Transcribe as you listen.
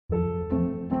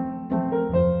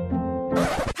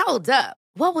Hold up.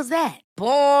 What was that?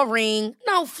 Boring.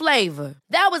 No flavor.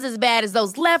 That was as bad as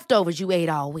those leftovers you ate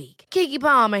all week. Keke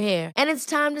Palmer here, and it's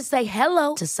time to say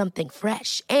hello to something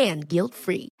fresh and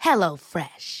guilt-free. Hello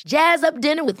Fresh. Jazz up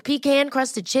dinner with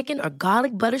pecan-crusted chicken or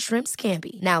garlic butter shrimp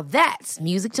scampi. Now that's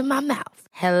music to my mouth.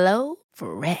 Hello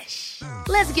Fresh.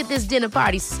 Let's get this dinner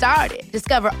party started.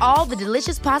 Discover all the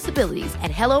delicious possibilities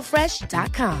at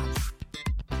hellofresh.com.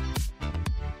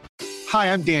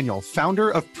 Hi, I'm Daniel, founder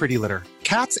of Pretty Litter.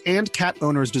 Cats and cat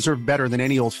owners deserve better than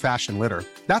any old-fashioned litter.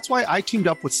 That's why I teamed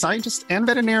up with scientists and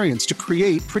veterinarians to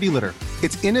create Pretty Litter.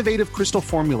 Its innovative crystal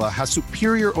formula has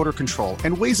superior odor control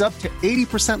and weighs up to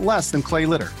 80% less than clay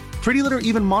litter. Pretty Litter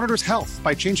even monitors health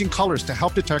by changing colors to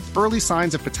help detect early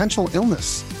signs of potential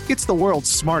illness. It's the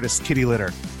world's smartest kitty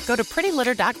litter. Go to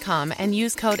prettylitter.com and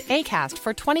use code ACAST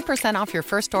for 20% off your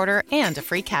first order and a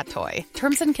free cat toy.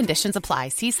 Terms and conditions apply.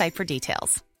 See site for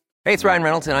details. Hey, it's Ryan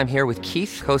Reynolds, and I'm here with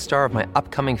Keith, co-star of my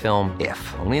upcoming film,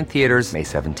 If, only in theaters May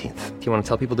 17th. Do you want to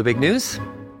tell people the big news?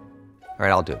 All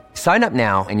right, I'll do it. Sign up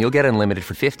now and you'll get unlimited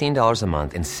for $15 a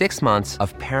month and 6 months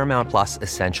of Paramount Plus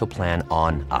Essential Plan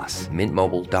on us.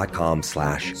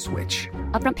 MintMobile.com/switch.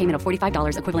 Upfront payment of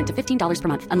 $45 equivalent to $15 per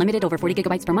month. Unlimited over 40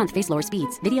 gigabytes per month. Face lower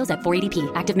speeds. Videos at 480p.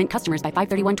 Active Mint customers by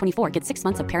 531.24 get 6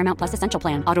 months of Paramount Plus Essential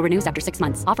Plan. Auto renews after 6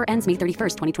 months. Offer ends May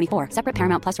 31st, 2024. Separate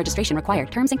Paramount Plus registration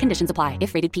required. Terms and conditions apply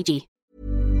if rated PG.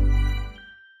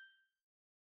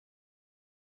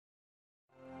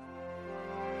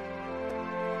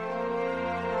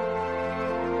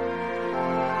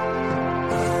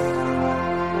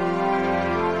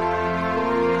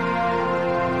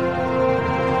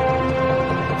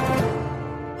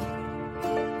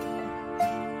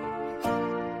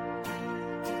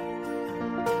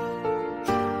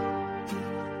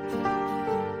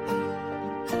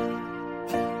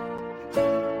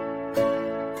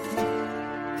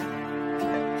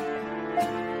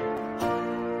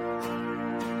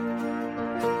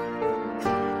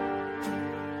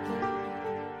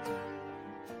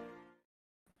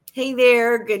 Hey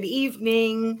there, good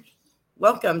evening.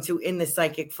 Welcome to In the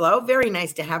Psychic Flow. Very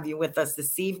nice to have you with us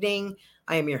this evening.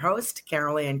 I am your host,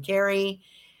 Carol Ann Carey,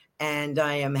 and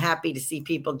I am happy to see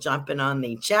people jumping on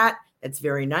the chat. That's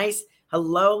very nice.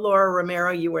 Hello, Laura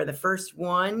Romero. You were the first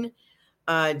one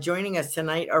joining us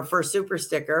tonight, our first super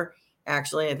sticker.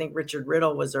 Actually, I think Richard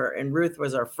Riddle was and Ruth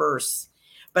was our first.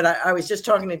 But I was just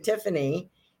talking to Tiffany,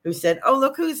 who said, oh,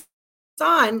 look who's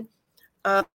on.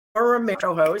 Laura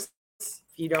Romero host.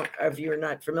 If you're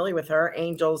not familiar with her,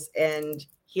 Angels and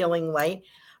Healing Light.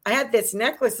 I had this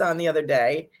necklace on the other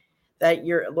day that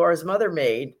Laura's mother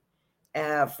made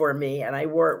for me, and I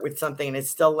wore it with something, and it's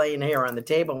still laying here on the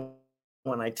table.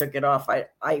 When I took it off,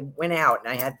 I went out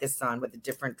and I had this on with a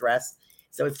different dress,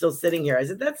 so it's still sitting here. I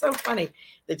said, that's so funny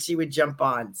that she would jump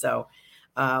on. So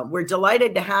we're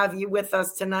delighted to have you with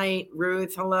us tonight,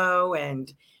 Ruth. Hello,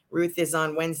 and Ruth is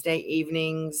on Wednesday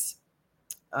evenings.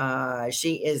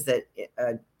 She is the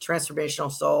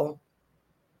transformational soul,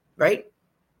 right?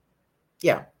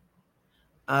 Yeah.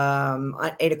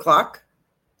 At 8:00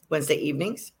 Wednesday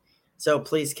evenings. So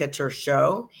please catch her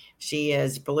show. She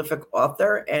is a prolific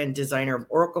author and designer of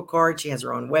oracle cards. She has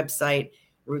her own website,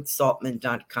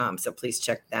 ruthsaltman.com. So please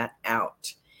check that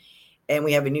out. And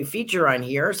we have a new feature on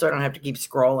here, so I don't have to keep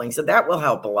scrolling. So that will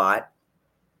help a lot.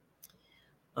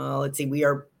 Let's see. We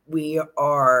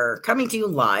are coming to you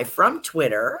live from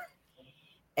Twitter,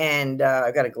 and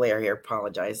I got a glare here.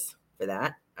 Apologize for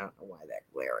that. I don't know why that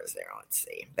glare is there. Let's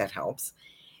see. That helps.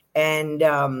 And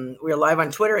we're live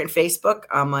on Twitter and Facebook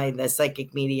on the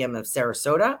Psychic Medium of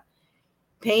Sarasota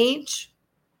page.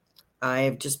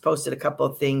 I've just posted a couple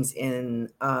of things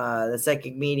in the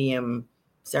Psychic Medium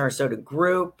Sarasota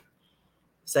group.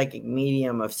 Psychic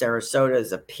Medium of Sarasota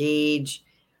is a page,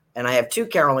 and I have 2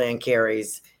 Carol Ann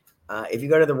Careys. If you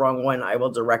go to the wrong one, I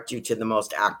will direct you to the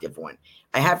most active one.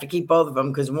 I have to keep both of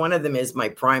them because one of them is my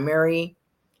primary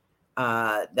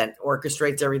that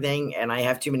orchestrates everything, and I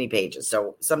have too many pages.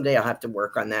 So someday I'll have to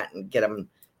work on that and get them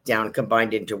down,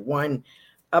 combined into one.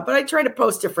 But I try to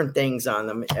post different things on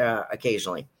them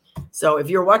occasionally. So if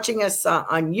you're watching us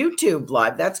on YouTube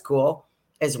live, that's cool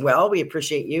as well. We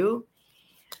appreciate you.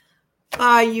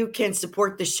 You can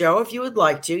support the show if you would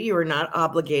like to. You are not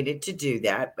obligated to do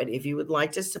that. But if you would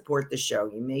like to support the show,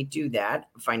 you may do that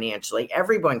financially.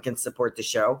 Everyone can support the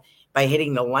show by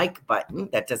hitting the like button.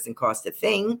 That doesn't cost a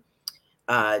thing.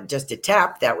 Just a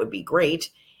tap. That would be great.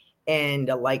 And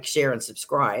like, share, and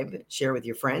subscribe. Share with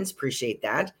your friends. Appreciate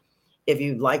that. If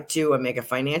you'd like to make a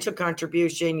financial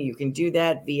contribution, you can do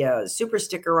that via super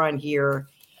sticker on here.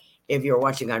 If you're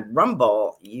watching on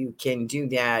Rumble, you can do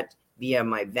that via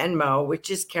my Venmo, which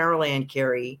is Carol Ann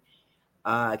Carey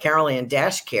Carol Ann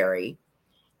Carey,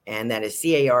 and that is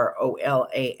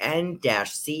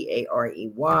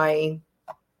CAROLAN-CAREY.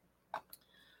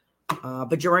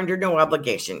 But you're under no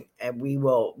obligation. And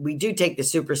we do take the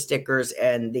super stickers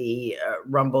and the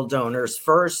Rumble donors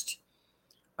first,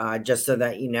 just so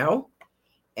that you know.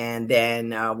 And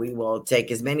then we will take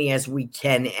as many as we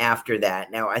can after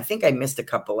that. Now, I think I missed a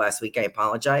couple last week. I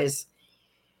apologize.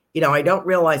 I don't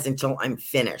realize until I'm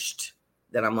finished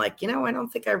that I'm like, I don't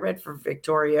think I read for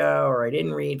Victoria, or I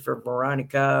didn't read for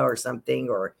Veronica or something,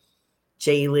 or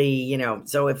Jaylee,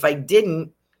 So if I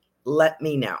didn't, let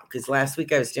me know. Because last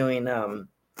week I was doing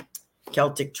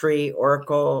Celtic Tree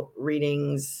Oracle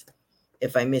readings.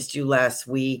 If I missed you last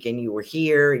week and you were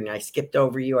here and I skipped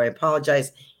over you, I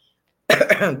apologize.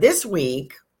 This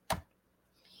week,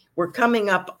 we're coming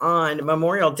up on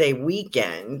Memorial Day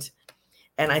weekend,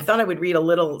 and I thought I would read a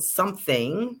little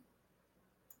something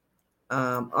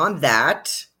on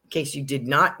that, in case you did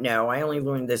not know. I only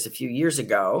learned this a few years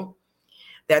ago,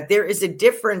 that there is a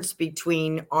difference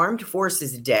between Armed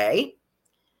Forces Day,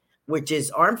 which is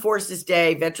Armed Forces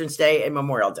Day, Veterans Day, and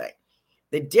Memorial Day.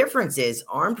 The difference is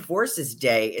Armed Forces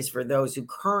Day is for those who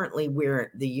currently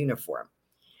wear the uniform.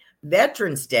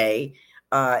 Veterans Day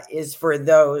is for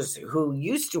those who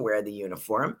used to wear the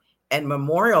uniform, and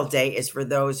Memorial Day is for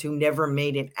those who never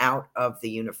made it out of the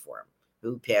uniform,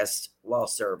 who passed while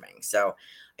serving. So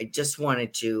I just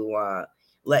wanted to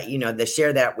let you know, to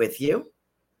share that with you.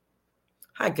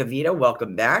 Hi, Kavita.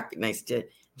 Welcome back. Nice to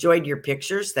enjoyed your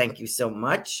pictures. Thank you so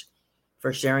much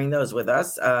for sharing those with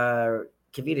us.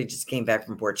 Kavita just came back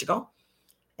from Portugal,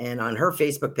 and on her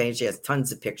Facebook page, she has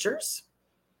tons of pictures,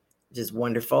 which is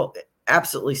wonderful.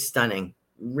 Absolutely stunning.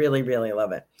 Really, really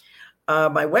love it.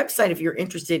 My website, if you're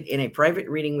interested in a private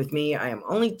reading with me, I am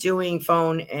only doing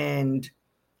phone and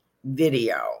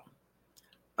video.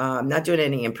 I'm not doing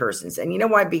any in-persons. And you know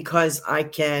why? Because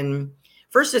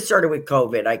first it started with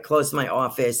COVID. I closed my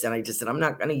office and I just said, I'm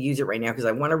not going to use it right now because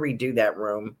I want to redo that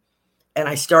room. And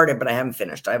I started, but I haven't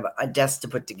finished. I have a desk to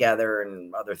put together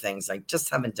and other things. I just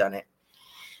haven't done it.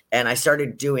 And I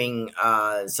started doing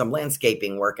some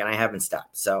landscaping work, and I haven't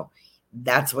stopped. So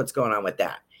that's what's going on with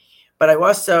that. But I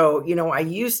also, I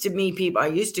used to meet people. I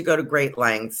used to go to great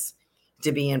lengths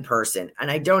to be in person,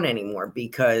 and I don't anymore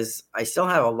because I still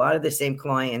have a lot of the same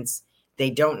clients. They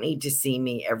don't need to see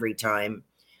me every time.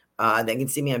 They can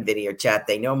see me on video chat.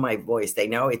 They know my voice. They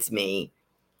know it's me.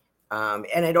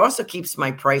 And it also keeps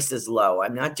my prices low.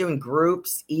 I'm not doing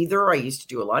groups either. I used to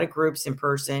do a lot of groups in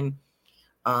person.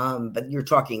 But you're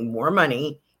talking more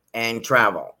money and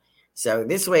travel. So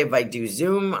this way, if I do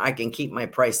Zoom, I can keep my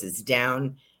prices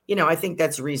down. I think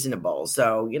that's reasonable.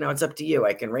 So, it's up to you.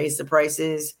 I can raise the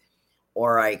prices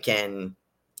or I can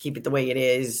keep it the way it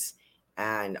is.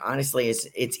 And honestly,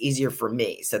 it's easier for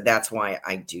me. So that's why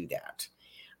I do that.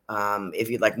 If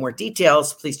you'd like more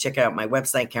details, please check out my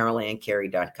website,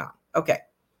 carolancarey.com. Okay.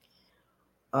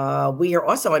 We are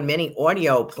also on many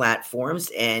audio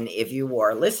platforms, and if you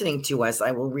are listening to us,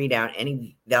 I will read out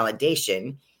any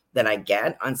validation that I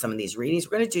get on some of these readings.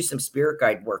 We're going to do some spirit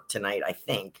guide work tonight, I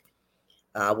think.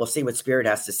 We'll see what spirit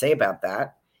has to say about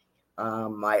that.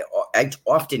 I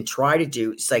often try to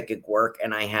do psychic work,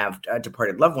 and I have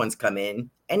departed loved ones come in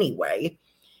anyway,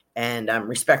 and I'm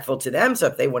respectful to them. So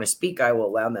if they want to speak, I will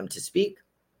allow them to speak.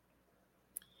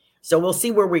 So we'll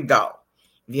see where we go.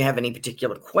 If you have any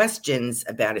particular questions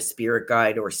about a spirit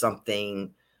guide or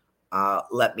something,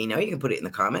 let me know. You can put it in the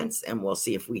comments, and we'll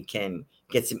see if we can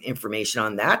get some information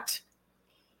on that.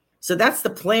 So that's the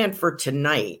plan for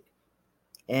tonight.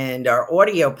 And our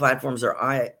audio platforms are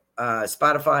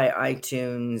Spotify,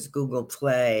 iTunes, Google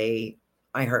Play,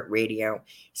 iHeartRadio,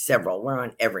 several. We're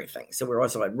on everything. So we're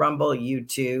also on Rumble,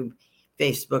 YouTube,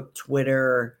 Facebook,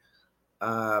 Twitter.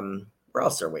 Where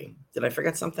else are we? Did I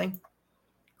forget something?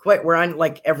 We're on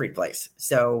like every place.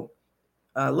 So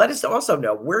let us also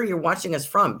know where you're watching us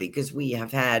from, because we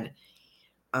have had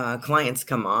clients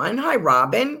come on. Hi,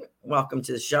 Robin. Welcome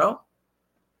to the show.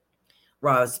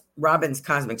 Robin's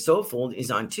Cosmic Soul Food is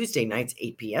on Tuesday nights,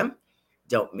 8 p.m.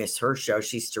 Don't miss her show.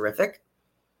 She's terrific.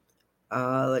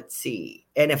 Let's see.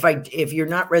 And if you're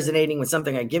not resonating with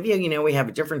something I give you, we have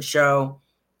a different show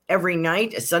every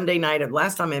night, a Sunday night.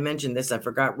 Last time I mentioned this, I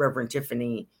forgot. Reverend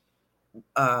Tiffany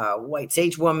White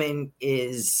Sage Woman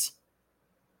is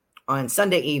on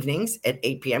Sunday evenings at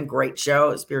 8 p.m. Great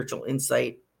show, Spiritual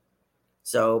Insight.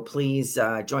 So please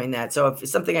join that. So if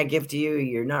it's something I give to you,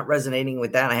 you're not resonating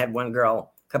with that. I had one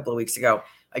girl a couple of weeks ago.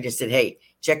 I just said, hey,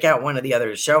 check out one of the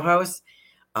other show hosts.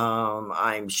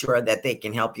 I'm sure that they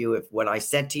can help you if what I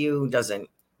said to you doesn't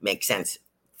make sense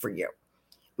for you.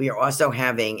 We are also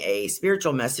having a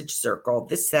spiritual message circle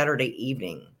this Saturday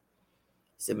evening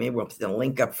So maybe we'll put the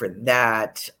link up for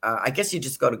that. I guess you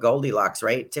just go to Goldilocks,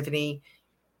 right, Tiffany?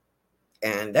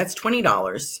 And that's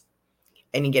 $20.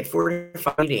 And you get 4 to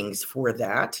 5 readings for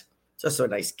that. It's also a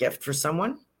nice gift for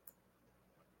someone.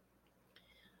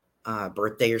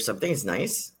 Birthday or something is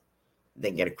nice. They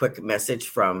get a quick message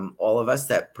from all of us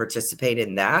that participate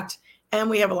in that. And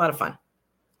we have a lot of fun.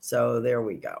 So there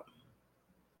we go.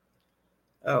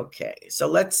 Okay,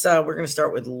 so we're going to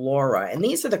start with Laura. And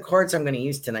these are the cards I'm going to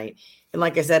use tonight. And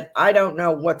like I said, I don't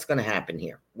know what's going to happen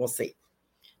here. We'll see.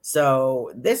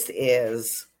 So this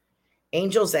is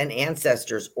Angels and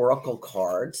Ancestors Oracle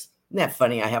cards. Isn't that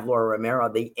funny? I have Laura Romero,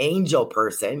 the angel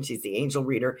person. She's the angel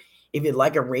reader. If you'd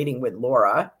like a reading with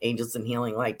Laura,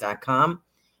 angelsandhealinglight.com.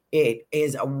 It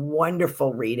is a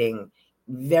wonderful reading,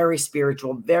 very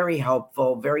spiritual, very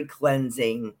helpful, very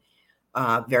cleansing,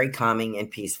 very calming and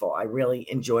peaceful. I really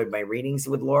enjoyed my readings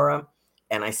with Laura,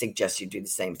 and I suggest you do the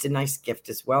same. It's a nice gift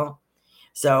as well.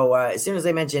 So as soon as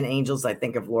I mention angels, I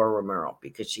think of Laura Romero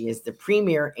because she is the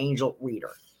premier angel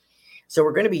reader. So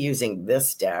we're going to be using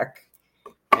this deck,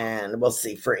 and we'll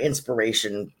see, for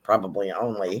inspiration probably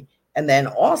only. And then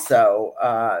also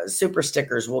super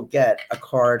stickers will get a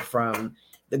card from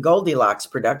the Goldilocks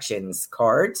Productions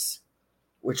cards,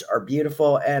 which are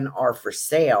beautiful and are for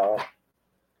sale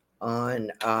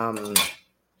on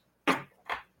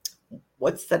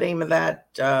what's the name of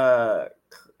that?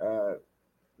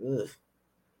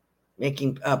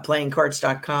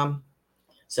 Playingcards.com.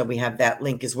 So we have that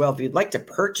link as well. If you'd like to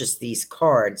purchase these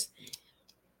cards,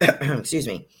 excuse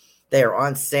me, they are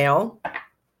on sale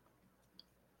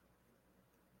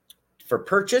for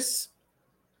purchase.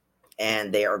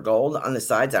 And they are gold on the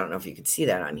sides. I don't know if you can see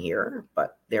that on here,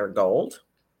 but they're gold.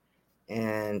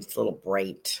 And it's a little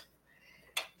bright.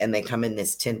 And they come in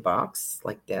this tin box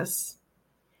like this.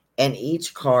 And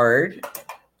each card,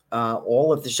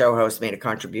 all of the show hosts made a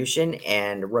contribution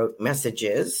and wrote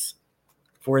messages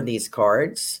for these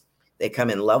cards. They come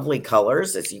in lovely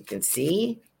colors, as you can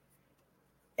see.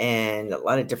 And a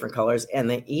lot of different colors. And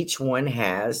then each one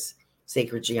has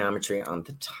sacred geometry on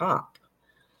the top.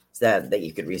 That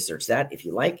you could research that if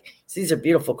you like. So these are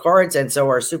beautiful cards, and so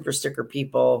our super sticker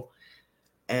people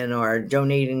and our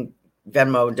donating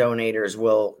Venmo donators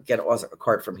will get also a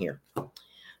card from here.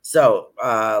 So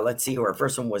let's see who our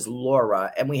first one was,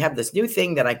 Laura. And we have this new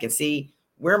thing that I can see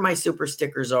where my super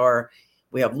stickers are.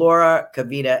 We have Laura,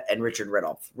 Kavita, and Richard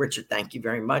Riddle. Richard, thank you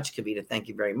very much. Kavita, thank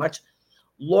you very much.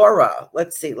 Laura,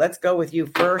 let's see. Let's go with you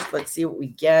first. Let's see what we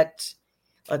get.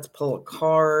 Let's pull a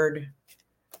card.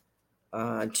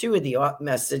 2 of the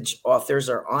message authors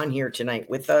are on here tonight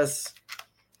with us.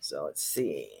 So let's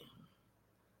see.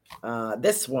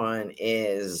 This one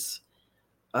is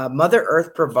Mother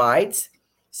Earth Provides.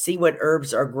 See what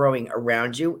herbs are growing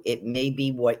around you. It may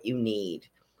be what you need.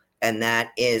 And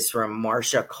that is from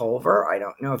Marsha Culver. I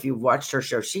don't know if you've watched her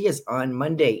show. She is on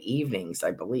Monday evenings,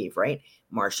 I believe, right?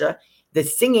 Marsha, the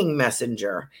singing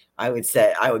messenger, I would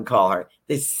call her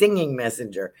the singing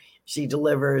messenger. She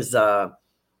delivers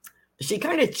she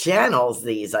kind of channels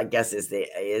these, I guess,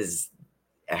 is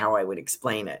how I would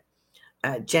explain it.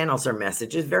 Channels her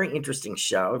messages. Very interesting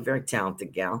show. Very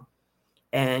talented gal.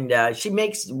 And she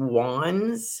makes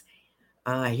wands,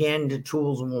 hand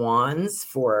tools wands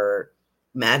for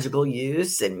magical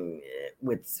use and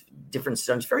with different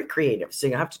stones. Very creative. So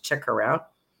you have to check her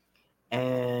out.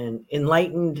 And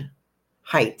Enlightened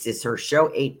Heights is her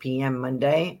show, 8 p.m.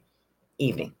 Monday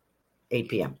evening, 8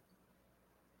 p.m.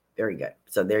 Very good.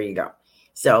 So there you go.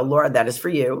 So, Laura, that is for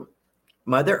you.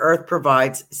 Mother Earth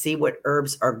Provides. See what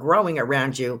herbs are growing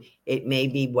around you. It may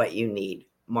be what you need.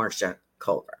 Marsha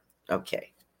Culver.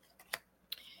 Okay.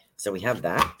 So we have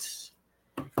that.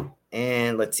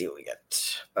 And let's see what we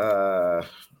get. Of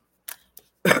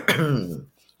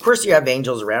course, you have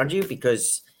angels around you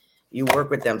because you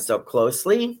work with them so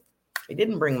closely. I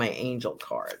didn't bring my angel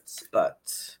cards,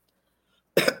 but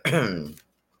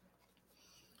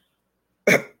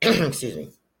excuse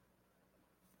me.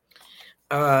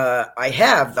 I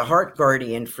have the Heart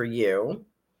Guardian for you.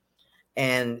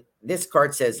 And this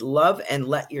card says, love and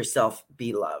let yourself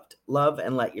be loved. Love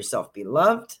and let yourself be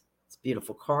loved. It's a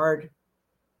beautiful card.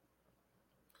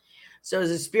 So as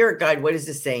a spirit guide, what is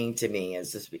this saying to me?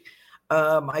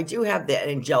 I do have the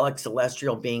angelic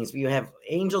celestial beings. You have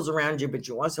angels around you, but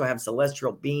you also have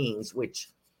celestial beings, which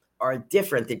are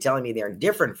different. They're telling me they're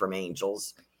different from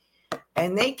angels.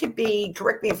 And they could be,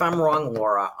 correct me if I'm wrong,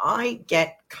 Laura, I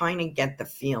kind of get the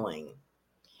feeling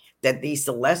that these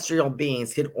celestial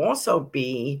beings could also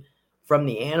be from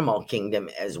the animal kingdom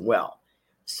as well.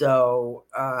 So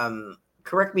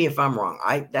correct me if I'm wrong.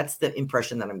 That's the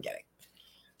impression that I'm getting.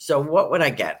 So what would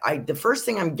I get? The first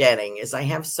thing I'm getting is I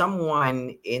have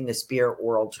someone in the spirit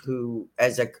world who,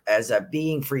 as a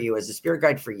being for you, as a spirit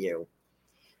guide for you,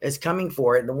 is coming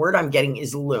forward. The word I'm getting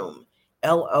is loom,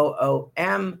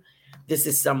 Loom. This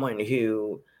is someone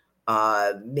who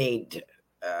made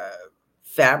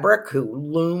fabric, who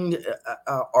loomed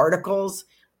articles,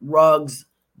 rugs,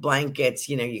 blankets.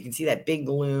 You know, you can see that big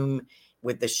loom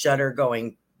with the shutter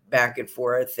going back and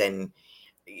forth and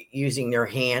using their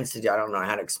hands to do. I don't know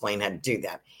how to explain how to do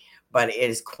that, but it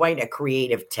is quite a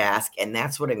creative task. And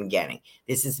that's what I'm getting.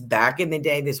 This is back in the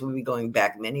day. This would be going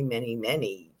back many, many,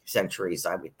 many centuries,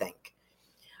 I would think,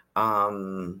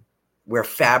 where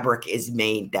fabric is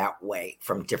made that way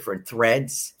from different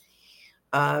threads.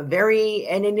 And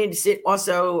it is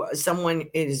also someone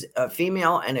is a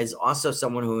female and is also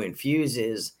someone who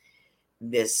infuses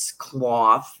this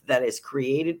cloth that is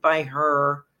created by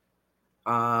her.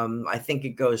 I think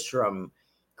it goes from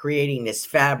creating this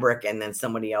fabric and then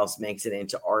somebody else makes it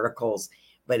into articles,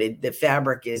 but the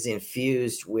fabric is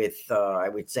infused with, I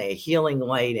would say, a healing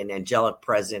light and angelic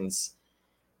presence,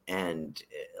 and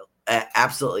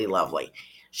absolutely lovely.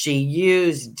 She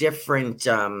used different,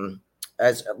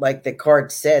 as like the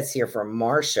card says here from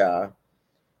Marsha,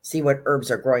 see what herbs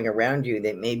are growing around you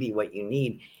that may be what you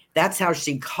need. That's how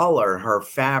she colored her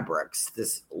fabrics,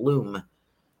 this loom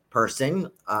person,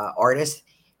 artist.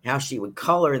 How she would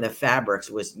color the fabrics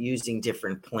was using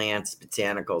different plants,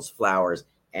 botanicals, flowers,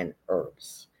 and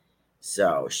herbs.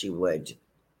 So she would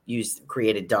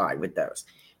create a dye with those.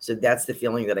 So that's the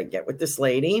feeling that I get with this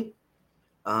lady.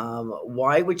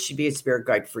 Why would she be a spirit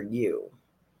guide for you?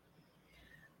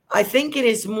 I think it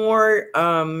is more,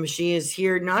 she is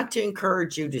here not to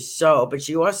encourage you to sew, but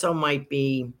she also might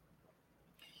be,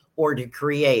 or to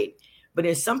create, but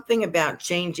it's something about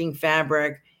changing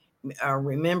fabric,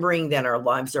 remembering that our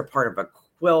lives are part of a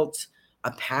quilt,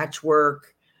 a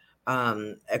patchwork,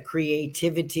 a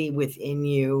creativity within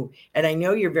you. And I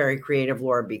know you're very creative,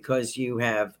 Laura, because you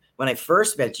have, when I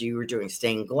first met you, you were doing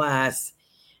stained glass,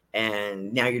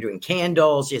 and now you're doing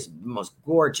candles, just the most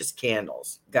gorgeous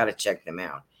candles. Got to check them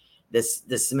out. The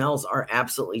smells are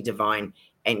absolutely divine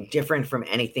and different from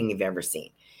anything you've ever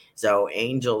seen. So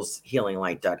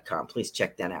angelshealinglight.com. Please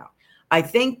check that out. I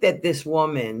think that this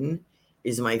woman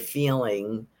is my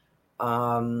feeling.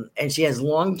 And she has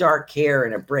long dark hair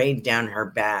and a braid down her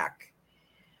back.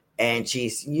 And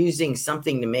she's using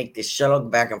something to make this shuttle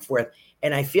back and forth.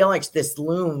 And I feel like this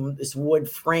loom, this wood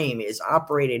frame, is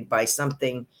operated by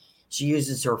something. She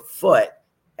uses her foot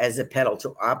as a pedal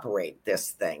to operate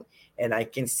this thing. And I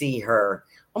can see her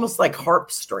almost like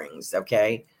harp strings,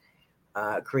 okay,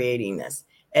 creating this.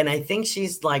 And I think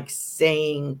she's like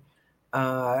saying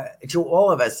to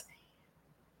all of us,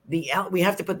 we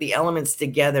have to put the elements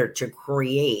together to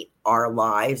create our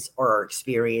lives or our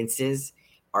experiences,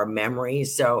 our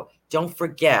memories. So don't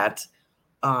forget,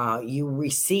 you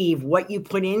receive what you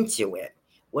put into it.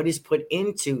 What is put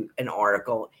into an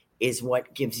article is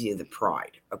what gives you the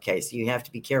pride. Okay, so you have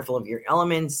to be careful of your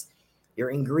elements, your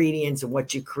ingredients, and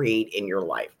what you create in your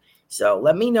life. So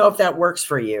let me know if that works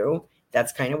for you.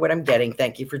 That's kind of what I'm getting.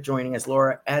 Thank you for joining us,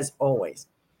 Laura, as always.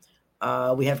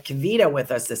 We have Kavita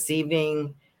with us this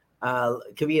evening.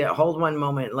 Kavita, hold one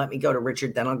moment. Let me go to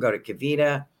Richard, then I'll go to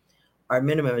Kavita. Our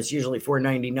minimum is usually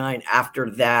 $4.99. After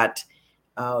that,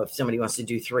 if somebody wants to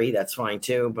do 3, that's fine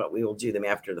too, but we will do them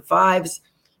after the 5s.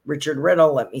 Richard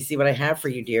Riddle, let me see what I have for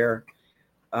you, dear.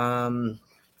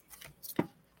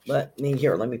 Let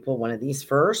me pull one of these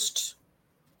first.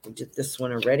 We did this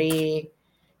one already.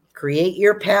 Create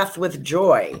your path with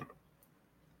joy.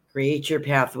 Create your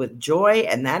path with joy.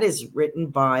 And that is written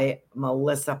by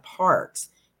Melissa Parks,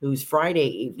 who's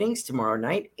Friday evenings, tomorrow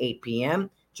night, 8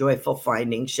 p.m. Joyful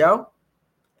Finding Show.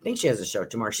 I think she has a show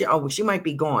tomorrow. She might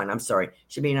be gone. I'm sorry.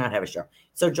 She may not have a show.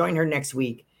 So join her next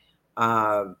week,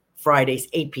 Fridays,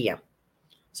 8 p.m.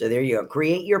 So there you go.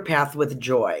 Create your path with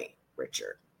joy,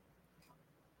 Richard.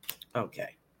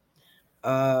 Okay.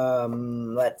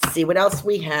 Let's see what else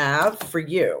we have for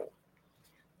you.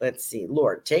 Let's see.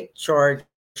 Lord, take charge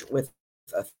with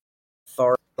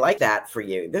authority. Like that for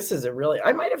you. This is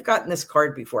I might have gotten this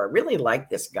card before. I really like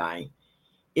this guy.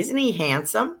 Isn't he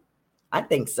handsome? I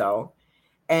think so.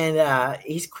 And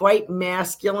he's quite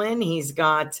masculine. He's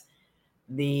got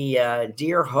the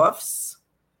deer hoofs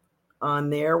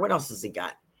on there. What else has he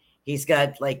got? He's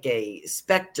got like a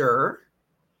specter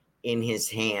in his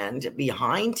hand.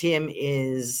 Behind him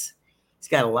he's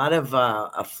got a lot of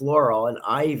a floral and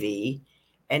ivy,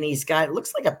 and he's got, it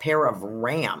looks like a pair of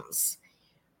rams,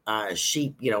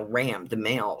 sheep, ram, the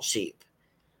male sheep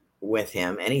with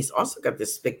him. And he's also got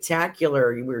this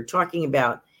spectacular, we were talking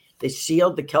about the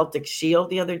shield, the Celtic shield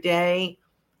the other day.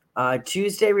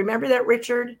 Tuesday, remember that,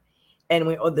 Richard? And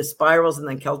the spirals and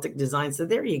then Celtic design. So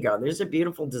there you go. There's a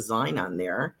beautiful design on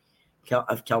there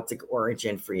of Celtic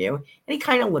origin for you. And he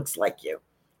kind of looks like you.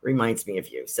 Reminds me of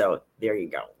you. So there you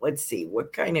go. Let's see.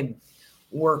 What kind of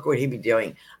work would he be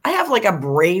doing? I have like a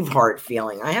Braveheart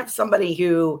feeling. I have somebody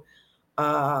who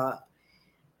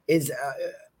is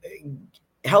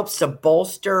helps to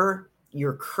bolster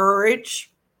your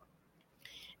courage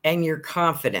and your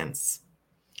confidence.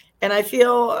 And I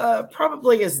feel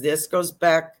probably as this goes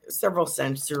back several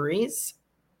centuries,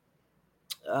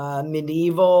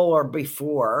 medieval or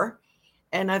before.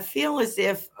 And I feel as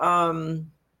if I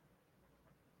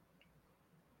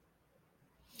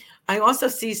also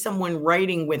see someone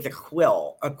writing with a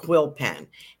quill pen.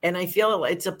 And I feel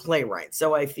it's a playwright.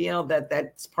 So I feel that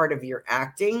that's part of your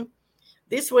acting.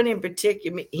 This one in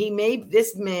particular,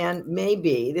 this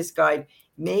guy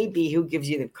may be who gives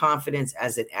you the confidence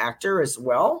as an actor as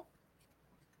well.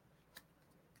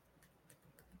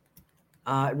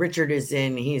 Richard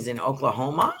he's in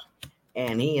Oklahoma,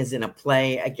 and he is in a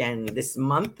play again this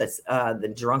month. That's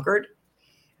The Drunkard.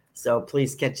 So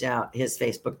please catch out his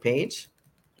Facebook page,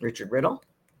 Richard Riddle.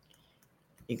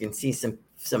 You can see some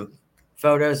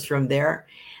photos from there.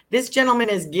 This gentleman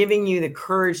is giving you the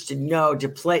courage to know, to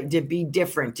play, to be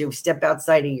different, to step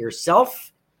outside of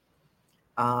yourself.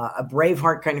 A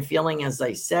Braveheart kind of feeling, as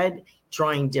I said,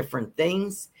 trying different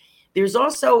things. There's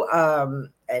also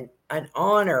an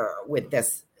honor with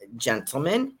this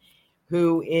gentleman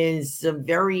who is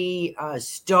very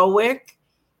stoic,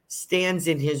 stands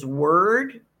in his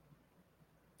word,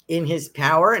 in his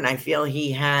power. And I feel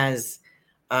he has,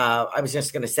 I was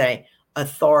just going to say,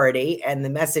 authority. And the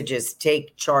message is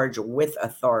take charge with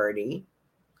authority.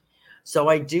 So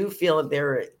I do feel that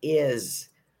there is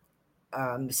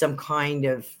some kind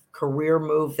of career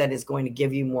move that is going to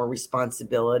give you more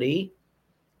responsibility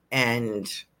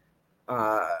and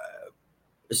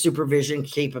supervision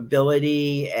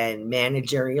capability and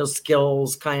managerial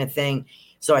skills kind of thing.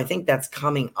 So I think that's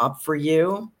coming up for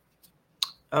you.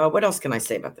 What else can I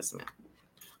say about this man?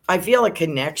 I feel a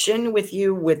connection with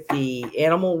you with the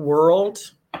animal world,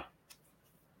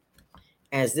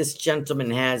 as this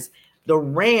gentleman has. The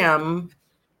ram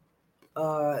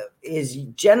is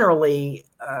generally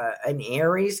an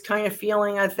Aries kind of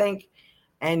feeling, I think,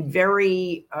 and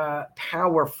very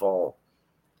powerful.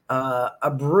 A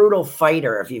brutal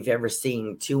fighter, if you've ever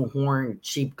seen two horned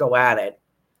sheep go at it.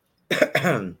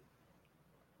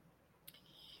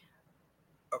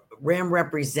 Ram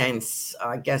represents,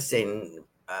 I guess, in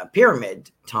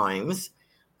pyramid times,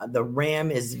 the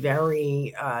ram is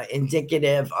very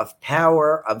indicative of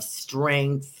power, of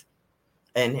strength,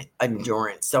 and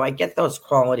endurance. So I get those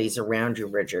qualities around you,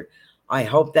 Richard. I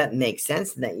hope that makes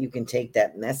sense and that you can take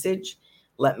that message.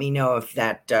 Let me know if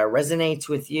that resonates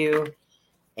with you.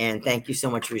 And thank you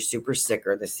so much for your super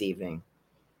sticker this evening.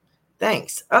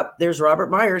 Thanks. There's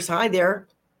Robert Myers. Hi there.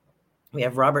 We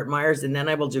have Robert Myers, and then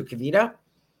I will do Kavita.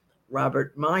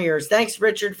 Robert Myers. Thanks,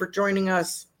 Richard, for joining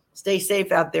us. Stay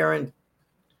safe out there and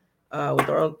with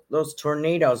all those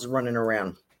tornadoes running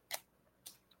around.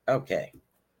 Okay.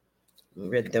 We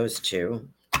read those two.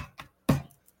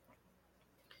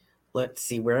 Let's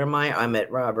see. Where am I? I'm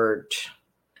at Robert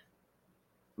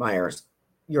Myers.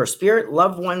 Your spirit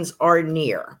loved ones are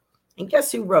near. And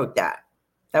guess who wrote that?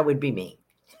 That would be me.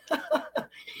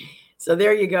 So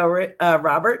there you go,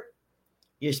 Robert.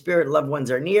 Your spirit loved ones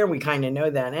are near. We kind of know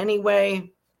that anyway.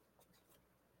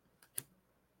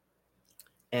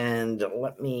 And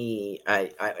let me,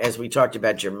 as we talked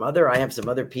about your mother, I have some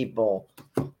other people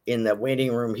in the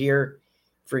waiting room here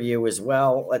for you as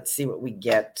well. Let's see what we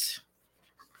get.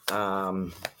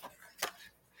 The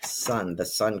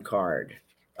sun card.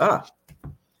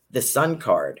 The sun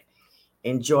card.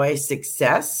 Enjoy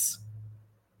success.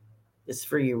 This is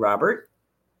for you, Robert.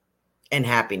 And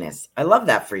happiness. I love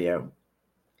that for you.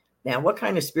 Now, what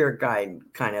kind of spirit guide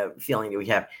kind of feeling do we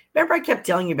have? Remember, I kept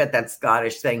telling you about that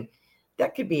Scottish thing.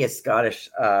 That could be a Scottish,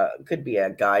 could be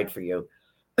a guide for you.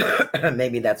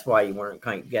 Maybe that's why you weren't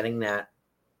kind of getting that.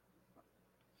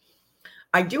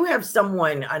 I do have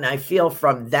someone, and I feel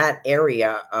from that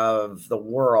area of the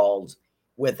world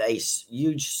with a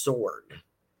huge sword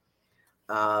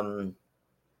that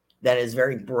is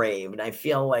very brave. And I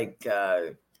feel like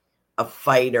a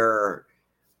fighter,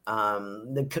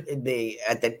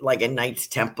 like a Knights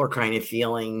Templar kind of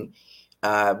feeling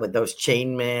with those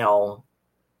chainmail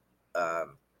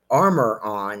armor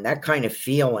on, that kind of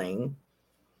feeling.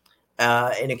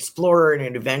 An explorer and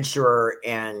an adventurer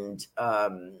and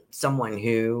someone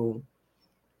who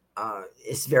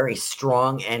is very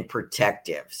strong and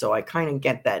protective. So I kind of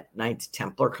get that Knights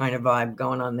Templar kind of vibe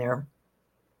going on there.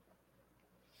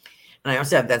 And I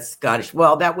also have that Scottish.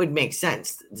 Well, that would make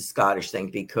sense, the Scottish thing,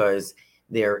 because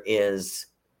there is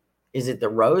it the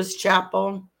Rose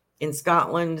Chapel in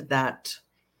Scotland that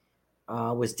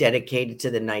was dedicated to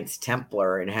the Knights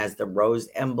Templar and has the rose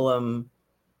emblem.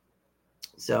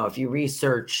 So if you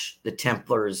research the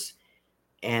Templars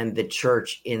and the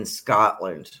church in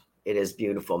Scotland, it is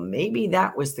beautiful. Maybe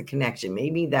that was the connection.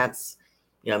 Maybe that's,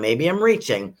 maybe I'm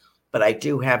reaching, but I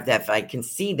do have that. I can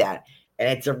see that. And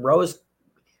it's a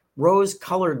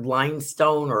rose-colored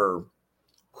limestone or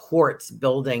quartz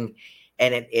building,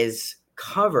 and it is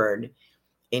covered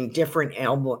in different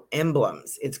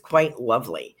emblems. It's quite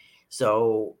lovely.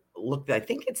 So look, I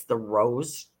think it's the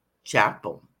Rose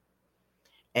Chapel.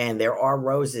 And there are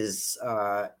roses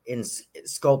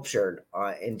sculptured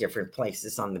in different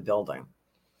places on the building.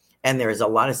 And there's a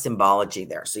lot of symbology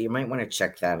there. So you might want to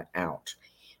check that out.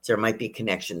 So there might be a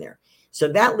connection there. So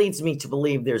that leads me to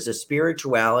believe there's a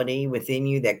spirituality within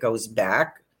you that goes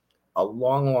back a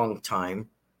long, long time.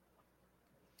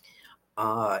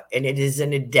 And it is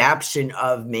an adaptation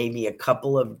of maybe a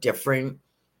couple of different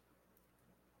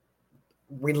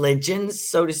religions,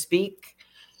 so to speak.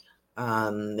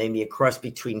 Maybe a cross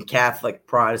between Catholic,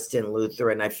 Protestant,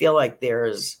 Lutheran. I feel like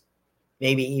there's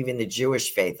maybe even the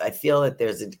Jewish faith. I feel that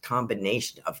there's a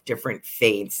combination of different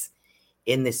faiths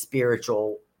in the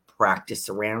spiritual practice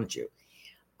around you.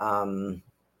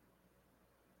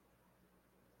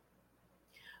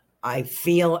 I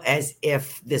feel as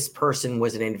if this person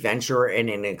was an adventurer and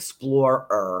an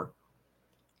explorer.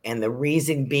 And the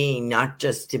reason being not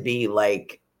just to be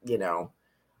like,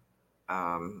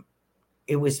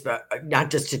 it was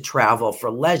not just to travel for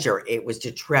leisure. It was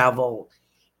to travel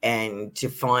and to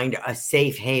find a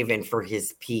safe haven for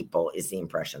his people is the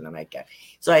impression that I get.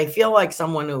 So I feel like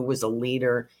someone who was a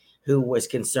leader who was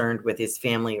concerned with his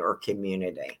family or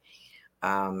community.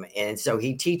 And so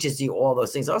he teaches you all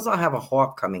those things. Also, I have a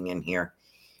hawk coming in here.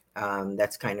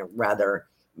 That's kind of rather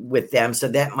with them. So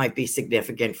that might be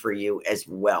significant for you as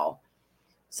well.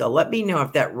 So let me know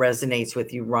if that resonates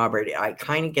with you, Robert. I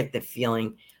kind of get the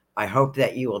feeling, I hope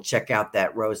that you will check out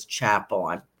that Rose Chapel.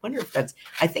 I wonder if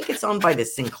I think it's owned by the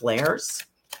Sinclairs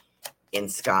in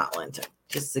Scotland.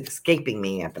 Just escaping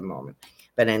me at the moment.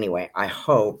 But anyway, I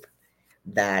hope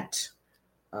that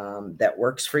that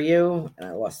works for you. And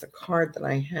I lost the card that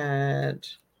I had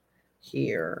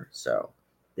here. So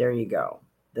there you go.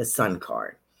 The Sun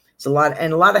card. It's a lot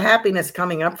of happiness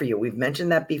coming up for you. We've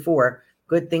mentioned that before.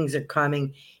 Good things are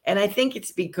coming. And I think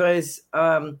it's because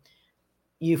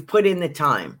you've put in the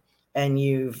time and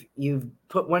you've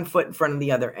put one foot in front of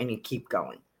the other and you keep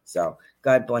going. So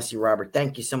God bless you, Robert.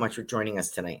 Thank you so much for joining us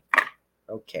tonight.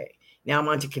 Okay. Now I'm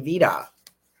on to Kavita.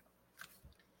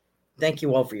 Thank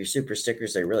you all for your super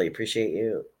stickers. I really appreciate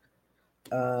you.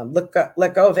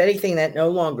 Let go of anything that no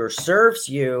longer serves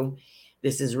you.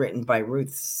 This is written by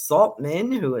Ruth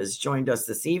Saltman, who has joined us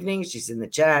this evening. She's in the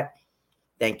chat.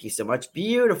 Thank you so much.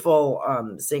 Beautiful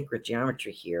sacred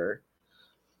geometry here.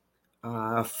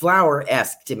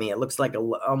 Flower-esque to me. It looks like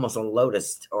almost a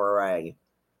lotus or a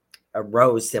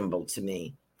rose symbol to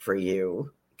me for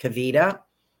you, Kavita.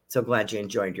 So glad you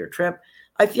enjoyed your trip.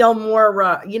 I feel more,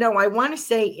 I want to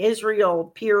say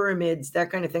Israel, pyramids,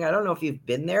 that kind of thing. I don't know if you've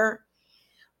been there,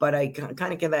 but I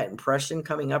kind of get that impression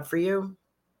coming up for you.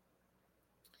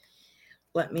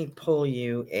 Let me pull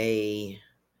you a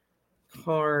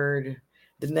card.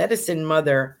 The Medicine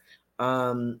Mother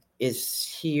is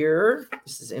here.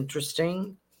 This is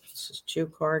interesting. This is 2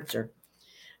 cards.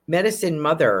 Medicine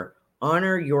Mother,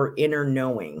 honor your inner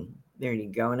knowing. There you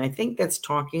go. And I think that's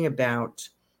talking about,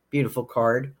 beautiful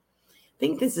card. I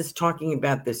think this is talking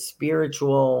about the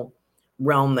spiritual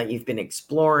realm that you've been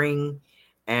exploring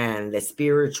and the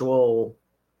spiritual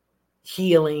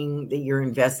healing that you're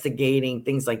investigating,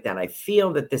 things like that. I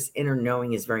feel that this inner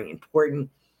knowing is very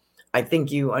important. I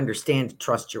think you understand to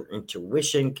trust your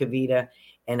intuition, Kavita.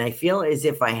 And I feel as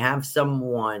if I have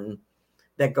someone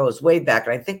that goes way back.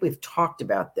 And I think we've talked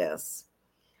about this.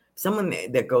 Someone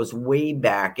that goes way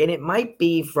back. And it might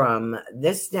be from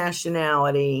this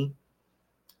nationality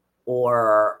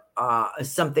or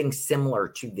something similar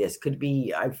to this. Could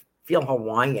be, I feel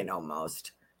Hawaiian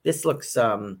almost. This looks,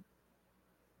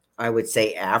 I would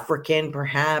say African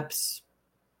perhaps.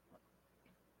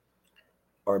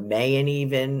 Or Mayan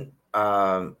even.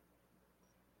 But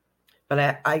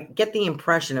I get the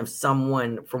impression of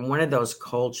someone from one of those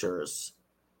cultures.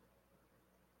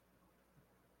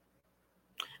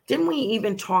 Didn't we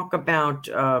even talk about,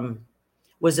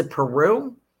 was it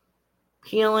Peru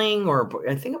healing? Or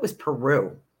I think it was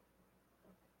Peru.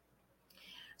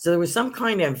 So there was some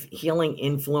kind of healing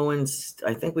influence.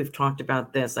 I think we've talked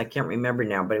about this. I can't remember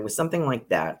now, but it was something like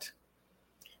that.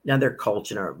 another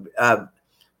culture,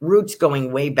 roots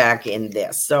going way back in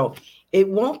this. So it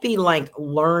won't be like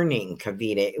learning,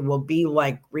 Kavita. It will be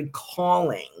like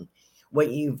recalling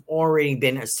what you've already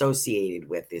been associated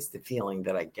with, is the feeling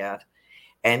that I get.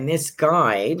 And this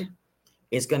guide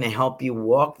is going to help you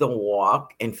walk the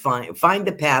walk and find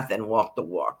the path and walk the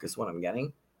walk, is what I'm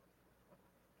getting.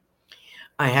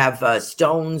 I have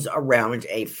stones around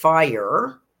a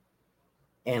fire,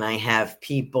 and I have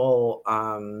people,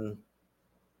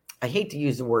 I hate to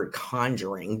use the word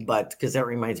conjuring, but because that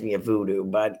reminds me of voodoo,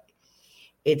 but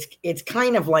it's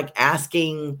kind of like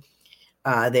asking,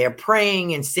 they're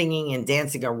praying and singing and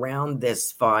dancing around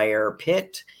this fire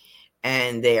pit,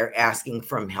 and they're asking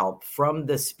for help from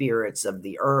the spirits of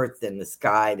the earth and the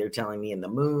sky. They're telling me in the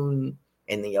moon,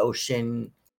 in the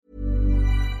ocean.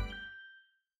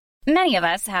 Many of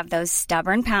us have those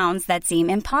stubborn pounds that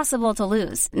seem impossible to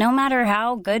lose, no matter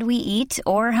how good we eat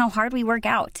or how hard we work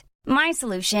out. My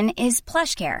solution is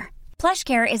PlushCare.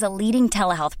 PlushCare is a leading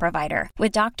telehealth provider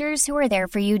with doctors who are there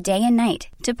for you day and night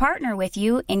to partner with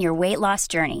you in your weight loss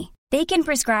journey. They can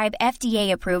prescribe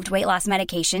FDA-approved weight loss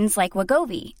medications like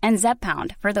Wegovy and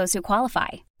Zepbound for those who qualify.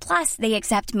 Plus, they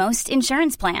accept most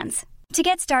insurance plans. To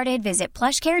get started, visit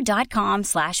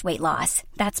plushcare.com/weightloss.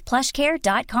 That's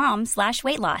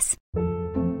plushcare.com/weightloss.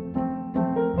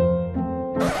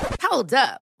 Hold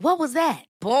up. What was that?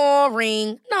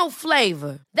 Boring. No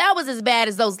flavor. That was as bad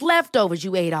as those leftovers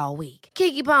you ate all week.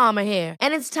 Keke Palmer here,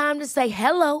 and it's time to say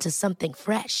hello to something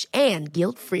fresh and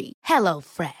guilt-free. Hello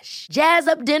Fresh. Jazz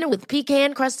up dinner with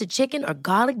pecan-crusted chicken or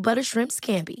garlic butter shrimp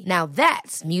scampi. Now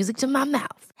that's music to my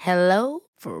mouth. Hello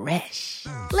Fresh.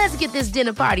 Let's get this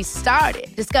dinner party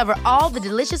started. Discover all the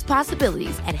delicious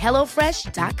possibilities at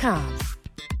hellofresh.com.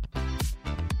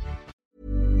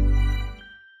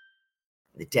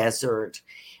 The desert,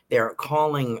 they're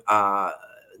calling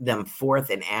them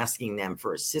forth and asking them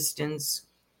for assistance.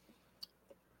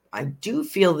 I do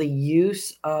feel the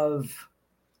use of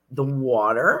the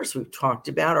water, as we've talked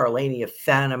about, Our Lady of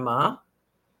Fatima,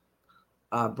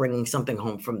 bringing something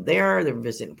home from there. They're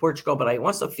visiting Portugal, but I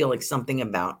also feel like something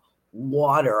about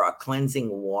water, a cleansing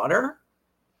water.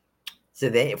 So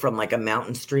they, from like a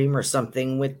mountain stream or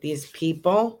something with these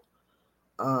people.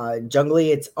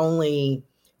 Jungly, it's a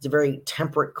very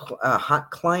temperate, hot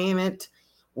climate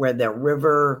where the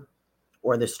river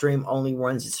or the stream only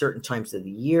runs at certain times of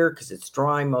the year because it's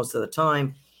dry most of the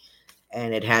time,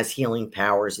 and it has healing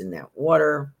powers in that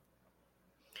water.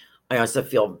 I also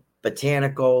feel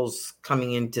botanicals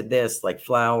coming into this, like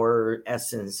flower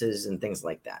essences and things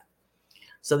like that.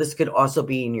 So this could also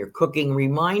be in your cooking,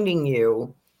 reminding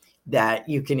you that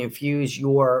you can infuse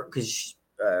because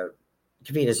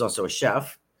Kavita is also a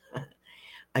chef.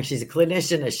 And she's a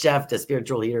clinician, a chef, a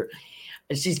spiritual leader,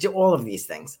 and she's do all of these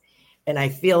things. And I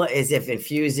feel as if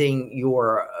infusing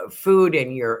your food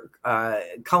and your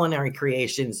culinary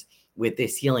creations with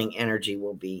this healing energy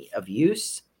will be of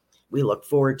use. We look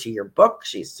forward to your book.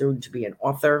 She's soon to be an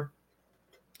author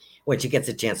when she gets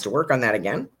a chance to work on that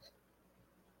again.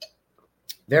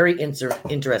 Very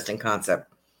interesting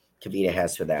concept Kavita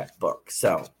has for that book.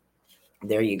 So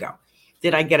there you go.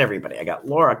 Did I get everybody? I got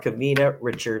Laura, Kavita,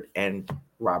 Richard, and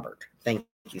Robert. Thank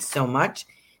you so much.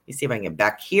 Let me see if I can get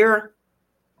back here.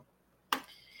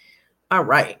 All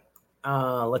right.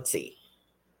 Let's see.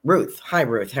 Ruth. Hi,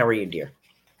 Ruth. How are you, dear?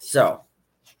 So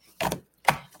let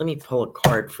me pull a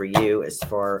card for you as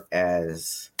far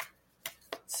as,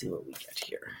 let's see what we get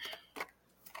here.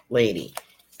 Lady.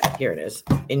 Here it is.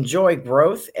 Enjoy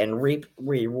growth and reap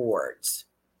rewards.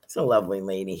 It's a lovely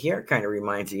lady here. Kind of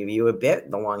reminds me of you a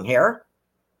bit. The long hair.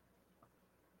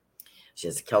 She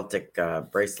has a Celtic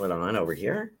bracelet on over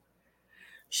here.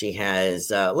 She has,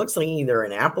 looks like either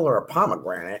an apple or a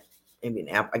pomegranate. Maybe an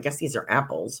apple. I guess these are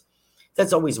apples.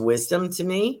 That's always wisdom to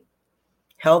me.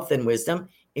 Health and wisdom.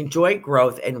 Enjoy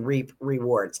growth and reap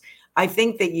rewards. I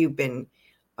think that you've been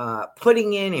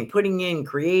putting in,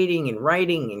 creating and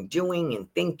writing and doing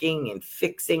and thinking and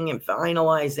fixing and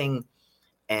finalizing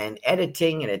and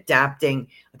editing and adapting.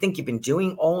 I think you've been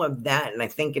doing all of that, and I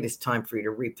think it is time for you to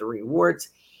reap the rewards.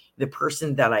 The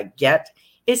person that I get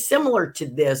is similar to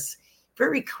this,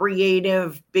 very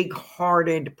creative,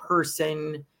 big-hearted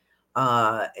person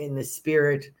in the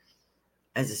spirit,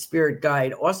 as a spirit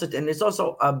guide. Also, and there's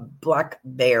also a black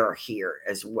bear here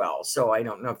as well. So I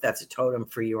don't know if that's a totem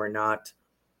for you or not,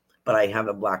 but I have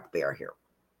a black bear here.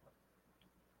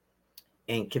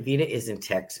 And Kavita is in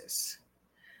Texas.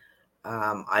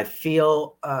 I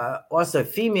feel also a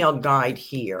female guide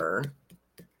here.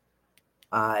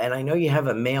 And I know you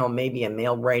have maybe a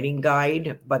male writing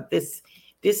guide, but this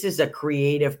is a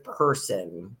creative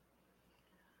person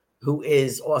who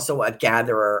is also a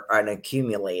gatherer, an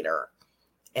accumulator,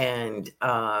 and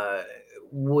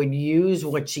would use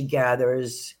what she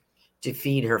gathers to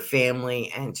feed her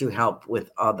family and to help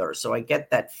with others. So I get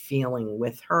that feeling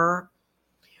with her.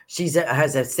 She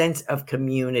has a sense of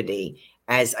community,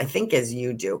 as I think as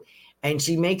you do, and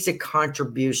she makes a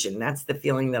contribution. That's the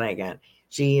feeling that I get.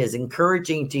 She is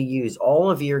encouraging to use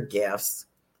all of your gifts,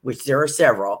 which there are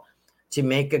several, to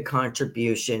make a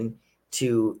contribution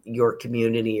to your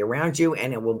community around you,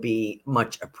 and it will be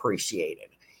much appreciated.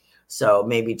 So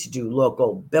maybe to do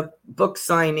local book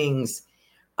signings.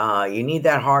 You need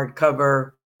that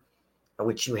hardcover,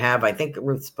 which you have. I think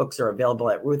Ruth's books are available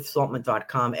at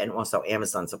ruthsaltman.com and also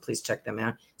Amazon. So please check them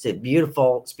out. It's a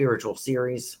beautiful spiritual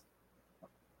series.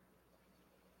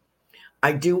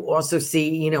 I do also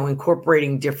see,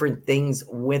 incorporating different things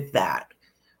with that.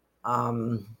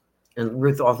 And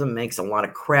Ruth often makes a lot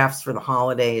of crafts for the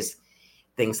holidays,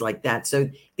 things like that. So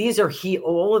these are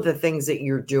all of the things that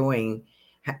you're doing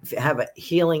have a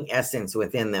healing essence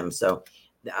within them. So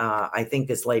I think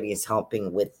this lady is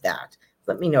helping with that.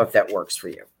 Let me know if that works for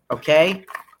you. Okay.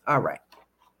 All right.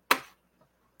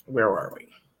 Where are we?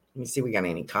 Let me see if we got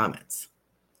any comments.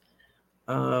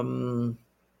 Kavita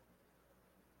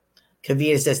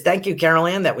says, thank you, Carol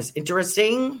Ann. That was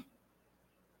interesting.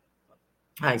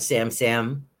 Hi,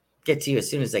 Sam. Get to you as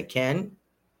soon as I can.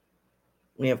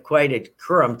 We have quite a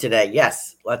quorum today.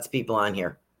 Yes, lots of people on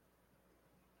here.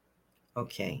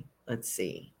 Okay, let's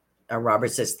see.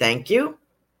 Robert says, thank you.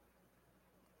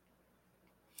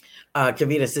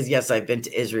 Kavita says, yes, I've been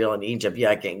to Israel and Egypt. Yeah,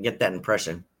 I can get that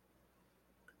impression.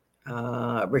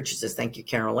 Richard says, thank you,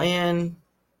 Carol Ann.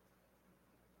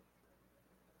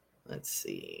 Let's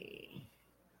see.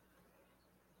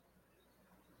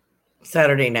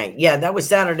 Saturday night. Yeah, that was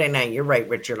Saturday night. You're right,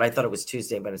 Richard. I thought it was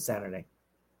Tuesday, but it's Saturday.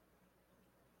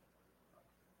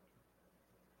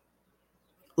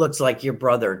 Looks like your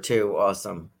brother, too.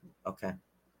 Awesome. Okay.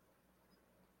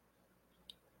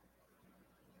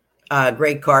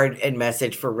 Great card and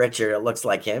message for Richard. It looks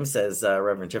like him, says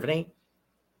Reverend Tiffany.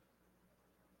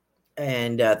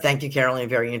 And thank you, Caroline.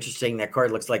 Very interesting. That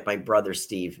card looks like my brother,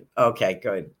 Steve. Okay,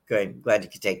 good. Glad you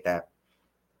could take that.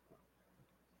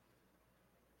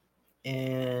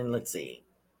 And let's see.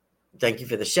 Thank you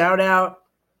for the shout out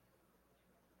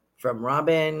from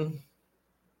Robin.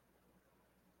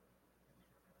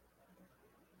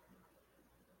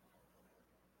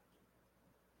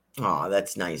 Oh,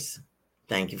 that's nice.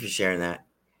 Thank you for sharing that.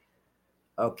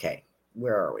 Okay,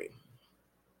 where are we?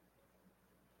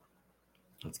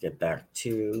 Let's get back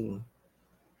to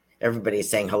everybody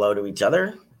saying hello to each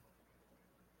other.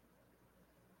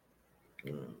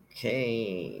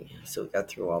 Okay, so we got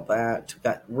through all that. We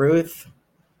got Ruth,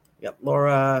 we got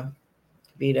Laura,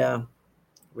 Vita,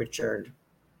 Richard,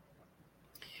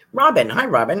 Robin. Hi,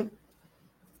 Robin.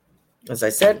 As I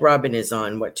said, Robin is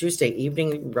on Tuesday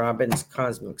evening? Robin's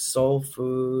Cosmic Soul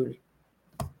Food.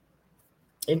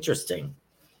 Interesting.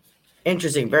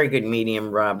 Very good medium,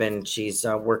 Robin. She's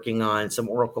working on some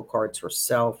oracle cards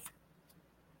herself.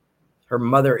 Her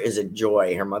mother is a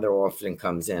joy. Her mother often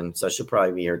comes in, so she'll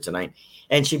probably be here tonight.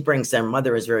 And she brings them.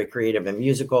 Mother is very creative and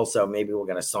musical, so maybe we'll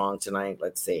get a song tonight.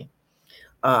 Let's see.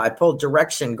 I pulled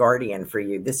Direction Guardian for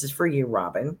you. This is for you,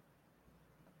 Robin.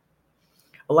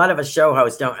 A lot of us show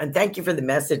hosts don't. And thank you for the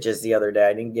messages the other day.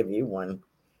 I didn't give you one.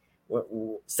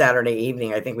 Saturday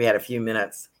evening, I think we had a few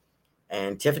minutes.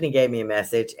 And Tiffany gave me a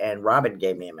message, and Robin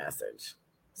gave me a message.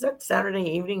 Is that Saturday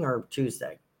evening or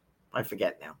Tuesday? I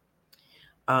forget now.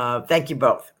 Thank you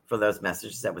both for those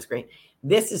messages. That was great.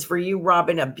 This is for you,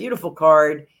 Robin, a beautiful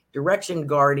card, Direction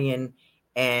Guardian,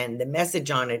 and the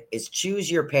message on it is choose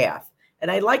your path.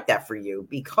 And I like that for you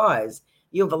because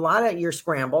you have a lot of, you're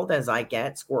scrambled, as I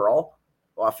get, squirrel,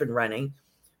 often running.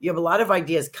 You have a lot of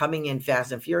ideas coming in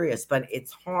fast and furious, but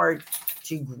it's hard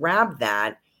to grab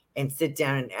that and sit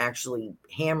down and actually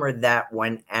hammer that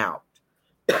one out.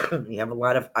 You have a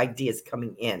lot of ideas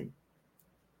coming in.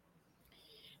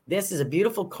 This is a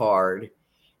beautiful card.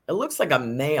 It looks like a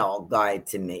male guy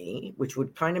to me, which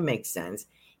would kind of make sense.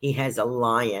 He has a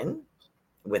lion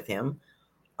with him.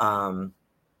 I don't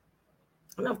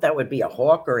know if that would be a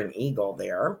hawk or an eagle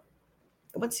there.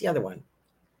 What's the other one?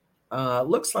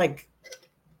 Looks like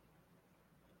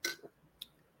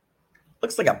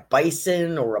a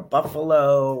bison or a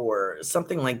buffalo or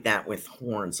something like that with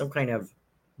horns, some kind of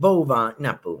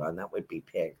not bovine, that would be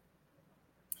pig.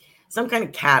 Some kind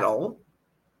of cattle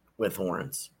with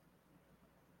horns.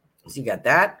 So you got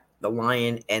that, the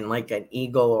lion, and like an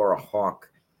eagle or a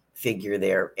hawk figure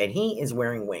there. And he is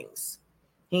wearing wings.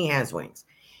 He has wings.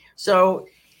 So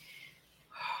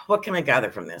what can I gather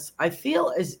from this? I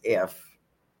feel as if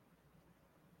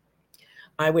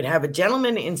I would have a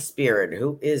gentleman in spirit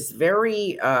who is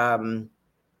very,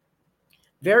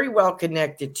 very well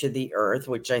connected to the earth,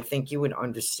 which I think you would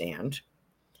understand.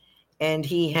 And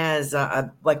he has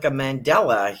like a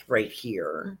mandala right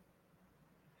here,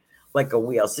 like a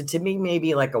wheel. So to me,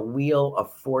 maybe like a wheel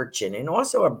of fortune, and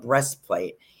also a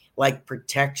breastplate, like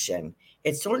protection.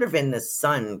 It's sort of in the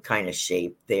sun kind of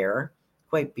shape there.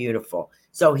 Quite beautiful.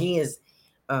 So he is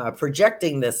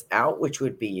projecting this out, which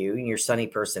would be you and your sunny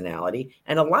personality,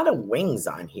 and a lot of wings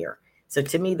on here. So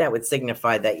to me, that would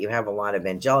signify that you have a lot of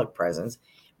angelic presence.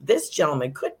 This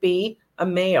gentleman could be a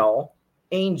male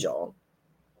angel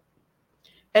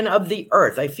and of the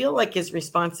earth. I feel like his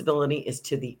responsibility is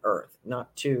to the earth,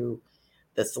 not to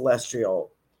the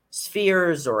celestial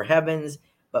spheres or heavens,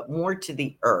 but more to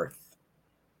the earth.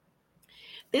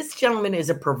 This gentleman is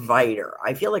a provider.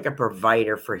 I feel like a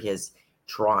provider for his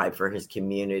tribe, for his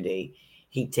community.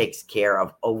 He takes care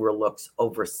of, overlooks,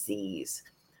 oversees.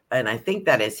 And I think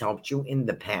that has helped you in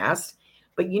the past.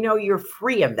 But you're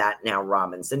free of that now,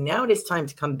 Robin. So now it is time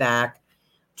to come back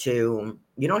to,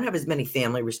 you don't have as many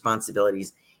family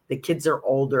responsibilities. The kids are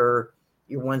older.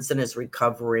 Your one son is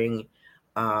recovering.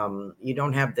 You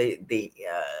don't have the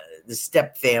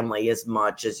step family as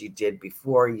much as you did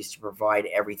before. You used to provide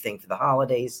everything for the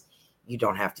holidays. You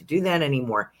don't have to do that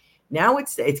anymore. Now it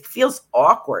feels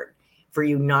awkward for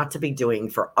you not to be doing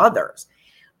for others.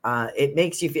 It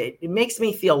makes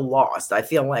me feel lost. I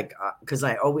feel like because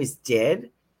I always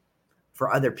did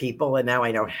for other people, and now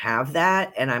I don't have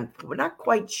that, and I'm not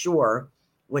quite sure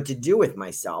what to do with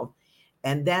myself.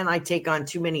 And then I take on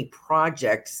too many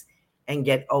projects and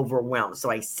get overwhelmed. So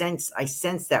I sense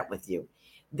that with you.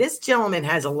 This gentleman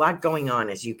has a lot going on,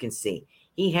 as you can see.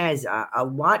 He has a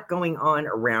lot going on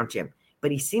around him, but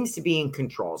he seems to be in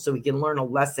control, so we can learn a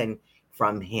lesson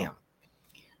from him.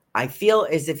 I feel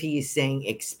as if he is saying,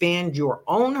 expand your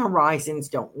own horizons.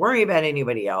 Don't worry about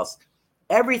anybody else.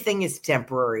 Everything is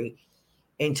temporary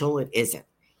until it isn't.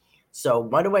 So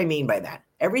what do I mean by that?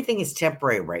 Everything is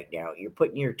temporary right now. You're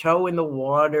putting your toe in the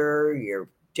water. You're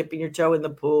dipping your toe in the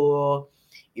pool.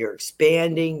 You're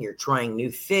expanding. You're trying new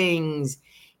things.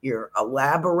 You're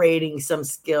elaborating some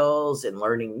skills and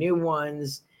learning new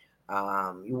ones.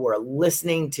 You are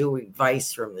listening to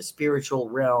advice from the spiritual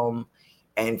realm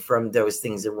and from those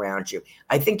things around you.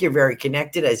 I think you're very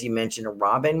connected. As you mentioned,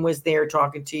 Robin was there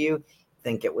talking to you. I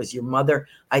think it was your mother.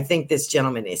 I think this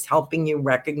gentleman is helping you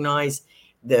recognize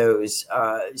those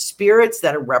spirits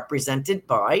that are represented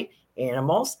by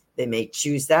animals. They may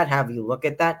choose that, have you look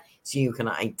at that so you can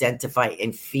identify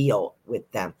and feel with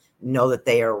them, know that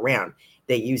they are around.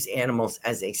 They use animals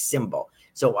as a symbol.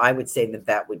 So I would say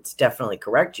that would definitely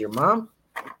correct your mom.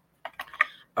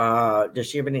 Does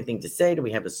she have anything to say? Do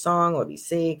we have a song? Let me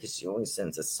see, because she always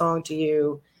sends a song to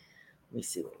you. Let me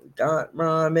see what we got,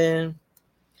 Robin.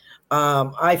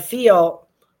 I feel,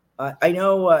 I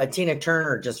know Tina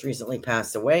Turner just recently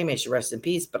passed away. May she rest in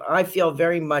peace. But I feel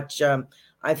very much,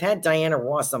 I've had Diana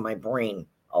Ross on my brain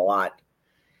a lot.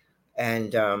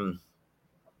 And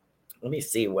let me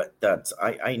see what that's.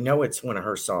 I know it's one of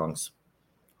her songs.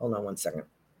 Hold on one second.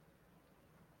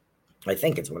 I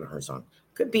think it's one of her songs.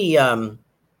 Could be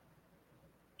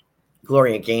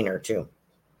Gloria Gaynor too.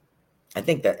 I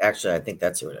think that's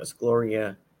who it is.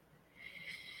 Gloria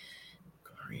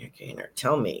Gaynor.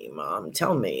 Tell me, Mom.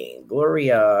 Tell me.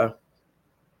 Gloria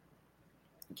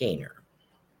Gaynor.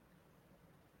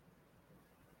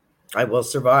 I Will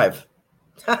Survive.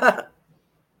 Let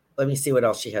me see what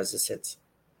else she has as hits.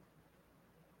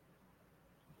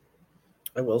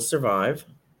 I Will Survive.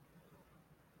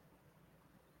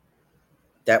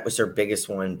 That was her biggest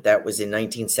one. That was in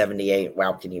 1978.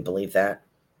 Wow, can you believe that?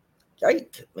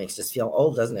 Yike. Makes us feel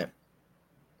old, doesn't it?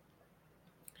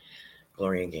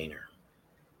 Gloria Gaynor.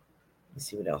 Let's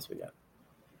see what else we got.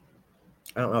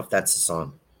 I don't know if that's a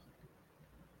song.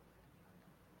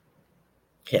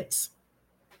 Hits.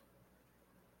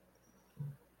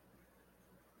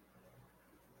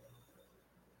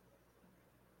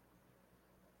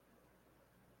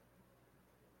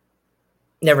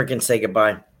 Never Can Say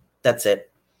Goodbye. That's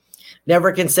it.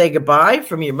 Never Can Say Goodbye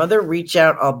from your mother. Reach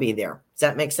out. I'll be there. Does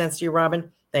that make sense to you,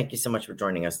 Robin? Thank you so much for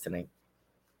joining us tonight.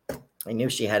 I knew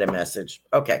she had a message.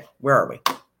 Okay, where are we?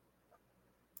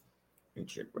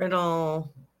 Richard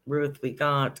Riddle. Ruth, we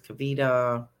got.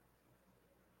 Kavita.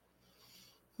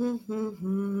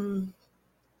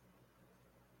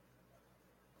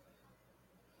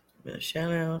 A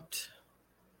shout out.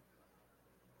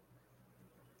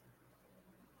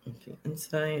 Okay,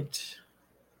 insight.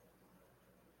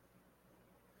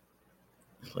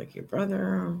 Like your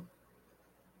brother.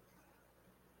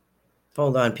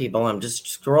 Hold on, people. I'm just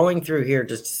scrolling through here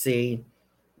just to see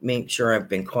make sure I've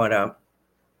been caught up.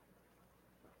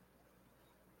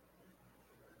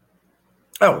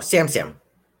 Oh, Sam.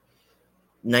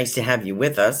 Nice to have you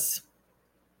with us.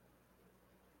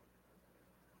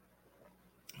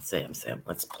 Sam.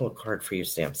 Let's pull a card for you,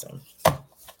 Sam.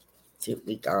 See what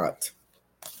we got.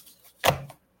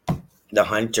 The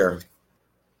Hunter.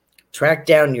 Track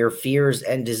down your fears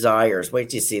and desires. Wait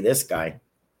till you see this guy.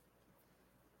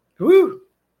 Woo!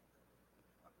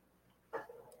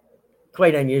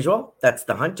 Quite unusual. That's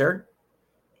the Hunter.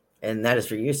 And that is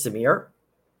for you, Samir.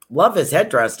 Love his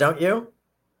headdress, don't you?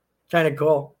 Kind of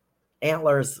cool.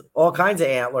 Antlers. All kinds of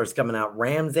antlers coming out.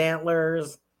 Ram's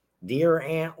antlers, deer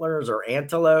antlers, or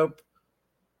antelope.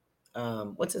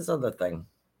 What's his other thing?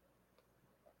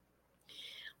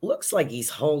 Looks like he's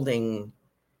holding...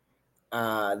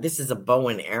 this is a bow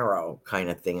and arrow kind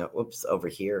of thing. Oops, over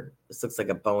here. This looks like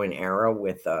a bow and arrow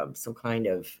with some kind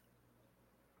of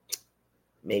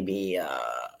maybe a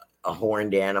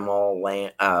horned animal,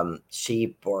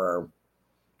 sheep or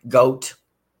goat.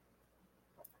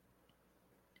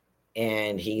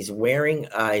 And he's wearing,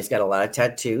 he's got a lot of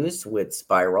tattoos with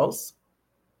spirals.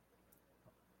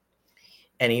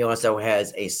 And he also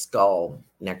has a skull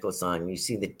necklace on. You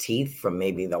see the teeth from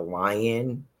maybe the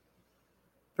lion.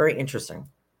 Very interesting.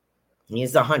 He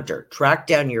is the Hunter. Track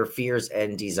down your fears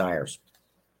and desires.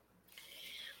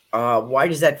 Why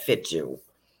does that fit you?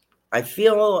 I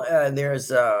feel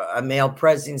there's a male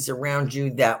presence around you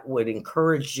that would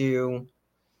encourage you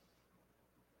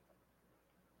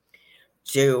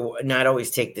to not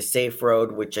always take the safe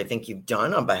road, which I think you've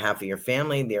done on behalf of your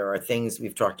family. There are things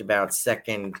we've talked about,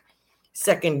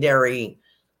 secondary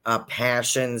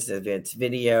passions, if it's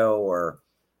video or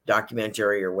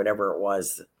documentary or whatever it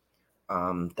was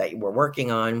that you were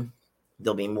working on.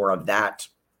 There'll be more of that.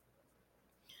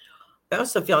 I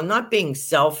also feel not being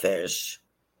selfish,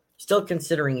 still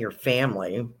considering your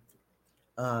family.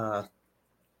 But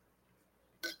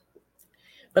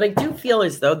I do feel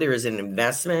as though there is an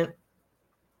investment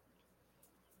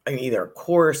in either a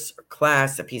course, a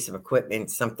class, a piece of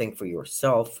equipment, something for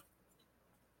yourself.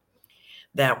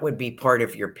 That would be part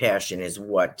of your passion is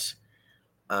what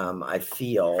I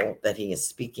feel that he is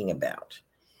speaking about.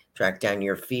 Track down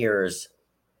your fears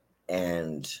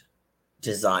and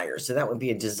desires. So that would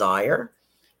be a desire.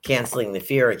 Canceling the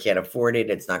fear. I can't afford it.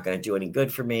 It's not going to do any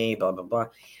good for me, blah, blah, blah.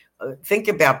 Think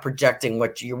about projecting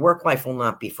what your work life will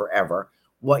not be forever.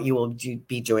 What you will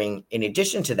be doing in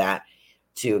addition to that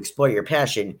to explore your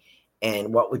passion.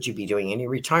 And what would you be doing in your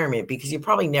retirement? Because you're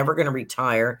probably never going to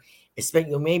retire.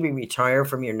 You'll maybe retire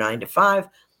from your 9 to 5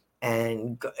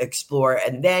 and explore.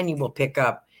 And then you will pick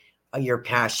up your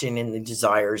passion and the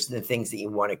desires and the things that you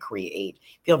want to create.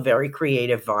 Feel very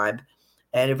creative vibe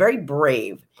and a very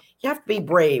brave. You have to be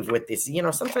brave with this. You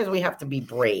know, sometimes we have to be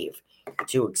brave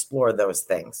to explore those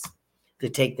things, to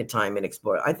take the time and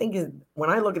explore. I think when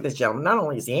I look at this gentleman, not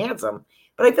only is he handsome,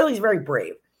 but I feel he's very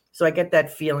brave. So I get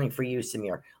that feeling for you,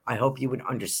 Samir. I hope you would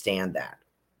understand that.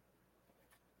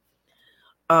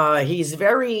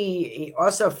 He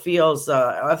also feels,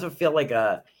 I also feel like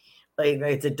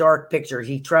it's a dark picture.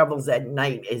 He travels at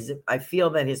night. I feel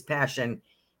that his passion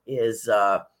is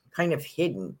kind of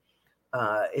hidden.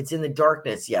 It's in the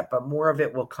darkness yet, but more of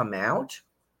it will come out.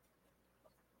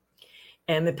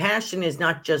 And the passion is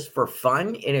not just for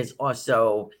fun. It is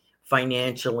also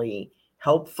financially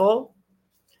helpful.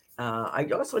 I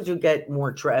also do get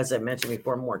more, as I mentioned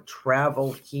before, more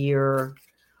travel here,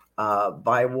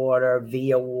 by water,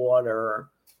 via water,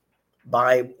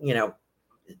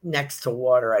 next to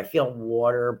water. I feel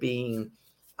water being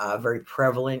very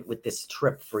prevalent with this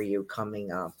trip for you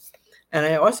coming up. And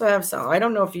I also have some, I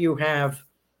don't know if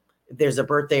there's a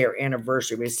birthday or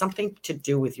anniversary, but it's something to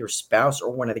do with your spouse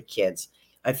or one of the kids.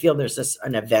 I feel there's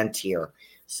an event here.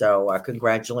 So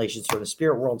congratulations for the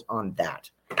spirit world on that.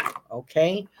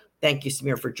 Okay. Thank you,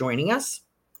 Samir, for joining us.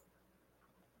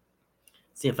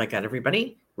 See if I got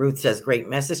everybody. Ruth says, great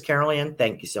message, Carol Ann.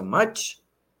 Thank you so much.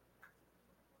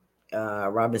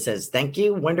 Robin says, thank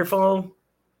you. Wonderful.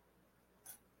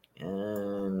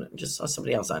 And just saw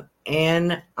somebody else on.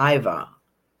 Ann Iva.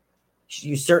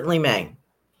 You certainly may.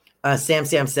 Sam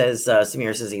says,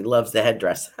 Samir says he loves the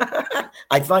headdress.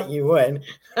 I thought you would.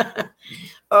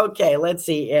 Okay, let's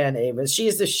see. Ann Iva. She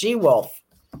is the she-wolf.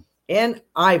 Ann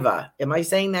Iva. Am I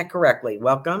saying that correctly?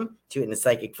 Welcome to In the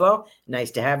Psychic Flow.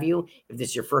 Nice to have you. If this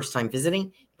is your first time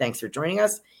visiting, thanks for joining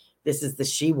us. This is the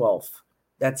she-wolf.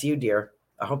 That's you, dear.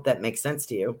 I hope that makes sense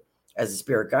to you as a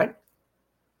spirit guide.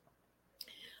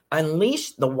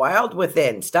 Unleash the wild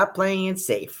within. Stop playing it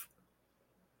safe.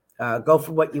 Go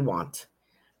for what you want.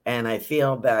 And I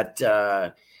feel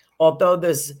that although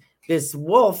there's this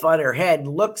wolf on her head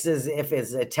looks as if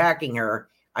it's attacking her.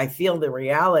 I feel the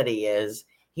reality is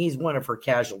he's one of her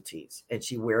casualties, and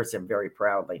she wears him very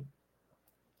proudly.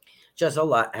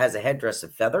 Jessa has a headdress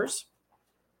of feathers,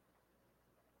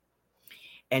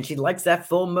 and she likes that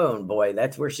full moon, boy.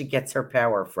 That's where she gets her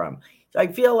power from. So I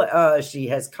feel she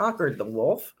has conquered the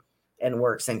wolf and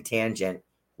works in tangent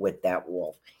with that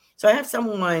wolf. So I have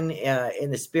someone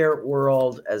in the spirit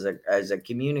world as a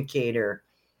communicator,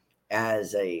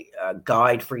 as a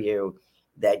guide for you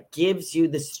that gives you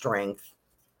the strength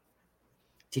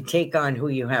to take on who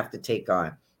you have to take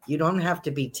on. You don't have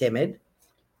to be timid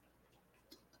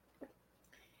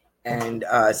and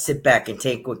sit back and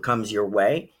take what comes your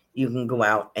way. You can go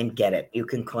out and get it. You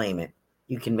can claim it.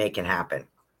 You can make it happen.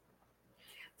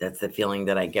 That's the feeling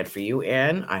that I get for you,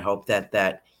 Anne. I hope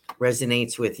that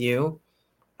resonates with you.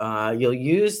 You'll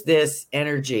use this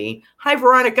energy. Hi,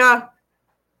 Veronica.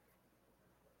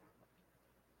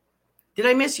 Did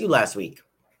I miss you last week?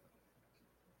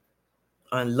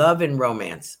 On love and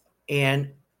romance.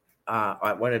 And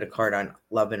I wanted a card on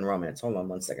love and romance. Hold on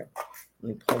one second. Let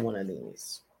me pull one of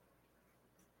these.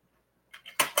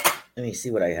 Let me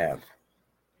see what I have.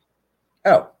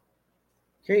 Oh,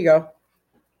 here you go.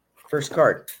 First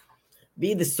card.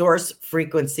 Be the source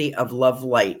frequency of love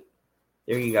light.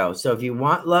 There you go. So if you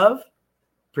want love,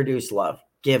 produce love.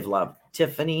 Give love.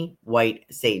 Tiffany White,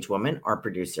 Sage Woman, our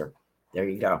producer. There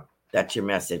you go. That's your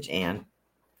message, Anne.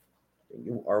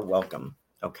 You are welcome.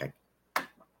 Okay.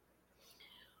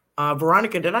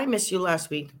 Veronica, did I miss you last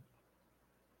week?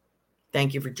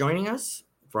 Thank you for joining us.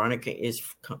 Veronica is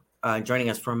joining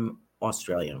us from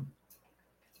Australia.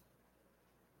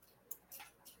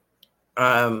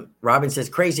 Robin says,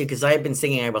 crazy because I have been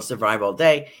singing I Will Survive All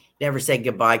Day. Never Say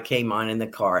Goodbye came on in the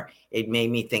car. It made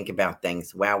me think about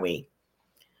things. Wowee.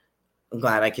 I'm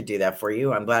glad I could do that for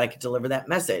you. I'm glad I could deliver that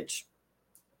message.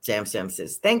 Sam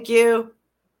says, thank you.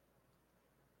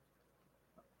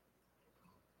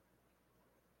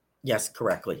 Yes,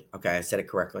 correctly. Okay, I said it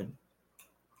correctly.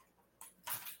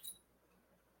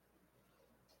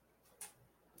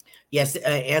 Yes,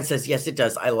 Anne says, yes, it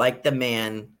does. I like the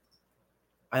man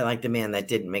that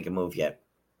didn't make a move yet.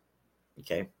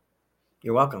 Okay.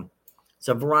 You're welcome.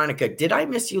 So, Veronica, did I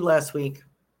miss you last week?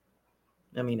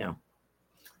 Let me know.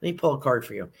 Let me pull a card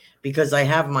for you because I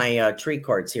have my tree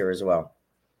cards here as well.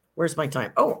 Where's my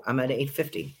time? Oh, I'm at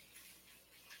 8:50.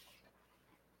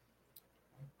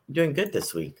 I'm doing good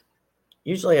this week.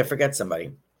 Usually I forget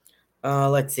somebody.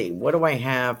 Let's see. What do I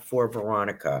have for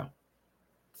Veronica?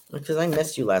 Because I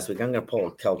missed you last week. I'm going to pull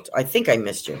a cult. I think I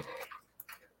missed you.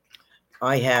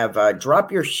 I have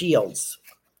Drop Your Shields,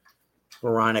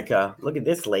 Veronica. Look at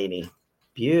this lady.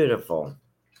 Beautiful.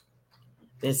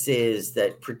 This is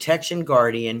the Protection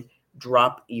Guardian,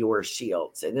 Drop Your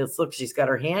Shields. And this, look, she's got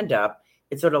her hand up.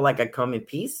 It's sort of like a come in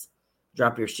peace.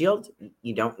 Drop your shield.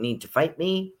 You don't need to fight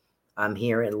me. I'm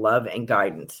here in love and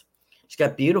guidance. She's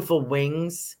got beautiful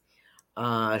wings.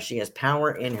 She has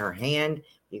power in her hand.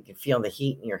 You can feel the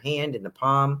heat in your hand, in the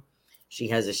palm. She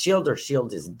has a shield. Her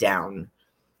shield is down.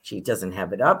 She doesn't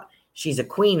have it up. She's a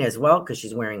queen as well because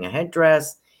she's wearing a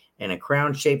headdress and a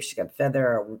crown shape. She's got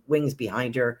feather wings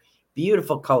behind her.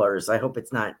 Beautiful colors. I hope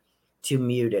it's not too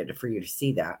muted for you to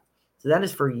see that. So that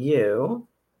is for you,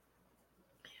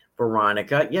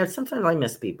 Veronica. Yeah, sometimes I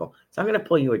miss people. So I'm going to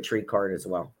pull you a tree card as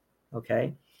well.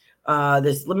 Okay.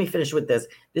 Let me finish with this.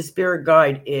 This spirit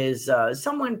guide is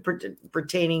someone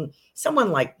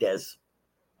someone like this.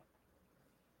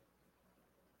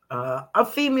 A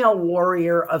female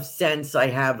warrior of sense. I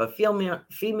have a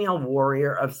female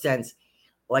warrior of sense,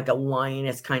 like a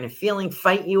lioness kind of feeling.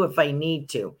 Fight you if I need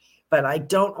to, but I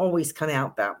don't always come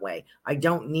out that way. I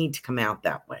don't need to come out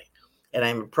that way. And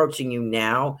I'm approaching you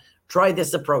now. Try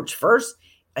this approach first.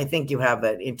 I think you have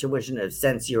an intuition of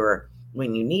sense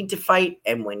when you need to fight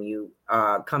and when you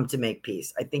come to make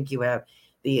peace. I think you have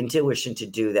the intuition to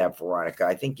do that, Veronica.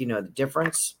 I think you know the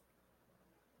difference.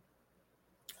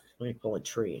 Let me pull a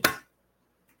tree.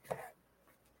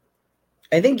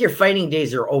 I think your fighting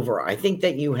days are over. I think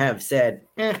that you have said,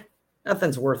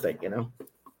 nothing's worth it,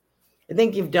 I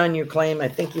think you've done your claim. I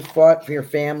think you fought for your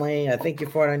family. I think you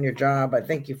fought on your job. I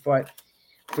think you fought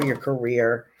for your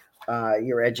career,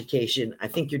 your education. I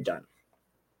think you're done.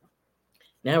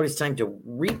 Now it's time to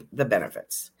reap the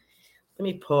benefits. Let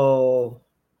me pull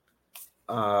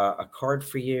a card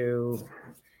for you.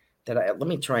 Let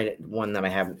me try one that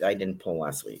I didn't pull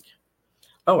last week.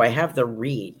 Oh, I have the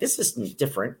read. This is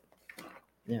different.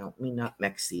 Now, let me not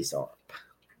mix these up.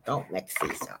 Don't mix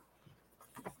these up.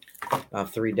 I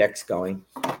have 3 decks going.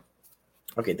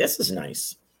 Okay, this is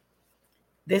nice.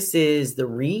 This is the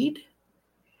read.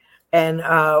 And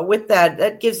with that,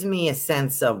 that gives me a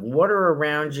sense of water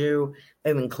around you,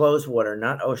 enclosed water,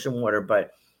 not ocean water,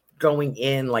 but going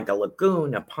in like a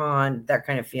lagoon, a pond, that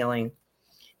kind of feeling.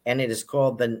 And it is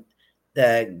called the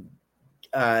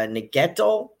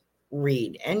Ngetal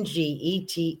reed,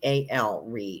 Ngetal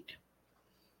reed.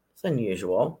 It's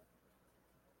unusual.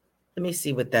 Let me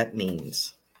see what that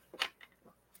means.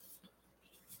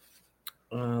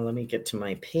 Let me get to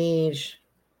my page.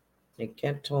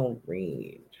 Ngetal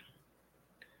reed.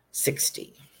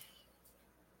 60.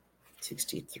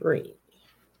 63.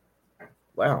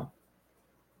 Wow.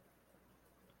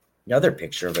 Another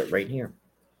picture of it right here.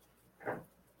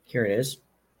 Here it is.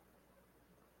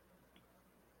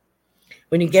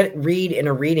 When you read in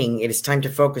a reading, it is time to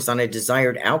focus on a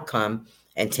desired outcome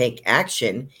and take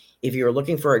action. If you are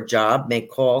looking for a job, make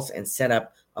calls and set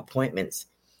up appointments.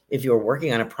 If you are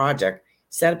working on a project,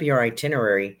 set up your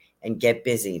itinerary and get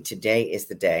busy. Today is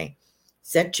the day.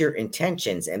 Set your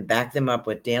intentions and back them up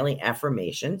with daily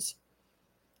affirmations.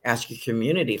 Ask your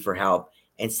community for help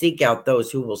and seek out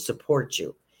those who will support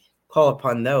you. Call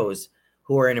upon those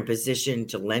who are in a position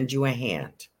to lend you a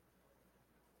hand.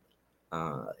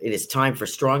 It is time for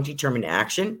strong, determined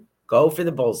action. Go for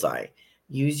the bullseye.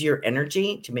 Use your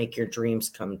energy to make your dreams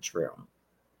come true.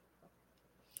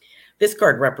 This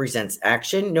card represents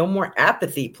action. No more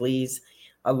apathy, please.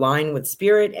 Align with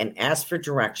spirit and ask for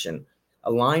direction.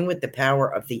 Align with the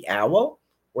power of the owl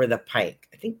or the pike.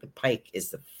 I think the pike is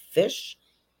the fish.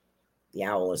 The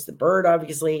owl is the bird,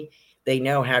 obviously. They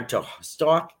know how to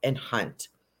stalk and hunt.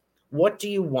 What do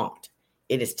you want?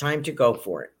 It is time to go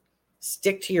for it.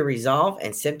 Stick to your resolve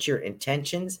and set your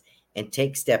intentions and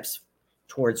take steps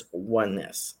towards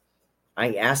oneness.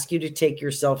 I ask you to take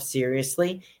yourself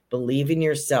seriously, believe in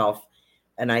yourself,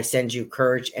 and I send you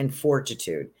courage and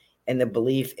fortitude and the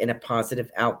belief in a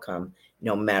positive outcome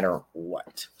no matter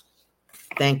what.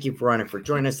 Thank you, Veronica, for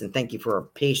joining us, and thank you for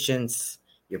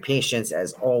your patience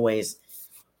as always.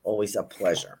 Always a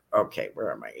pleasure. Okay,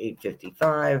 where am I?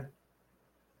 8:55.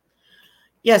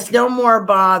 Yes, no more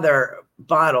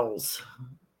battles.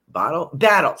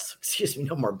 Excuse me,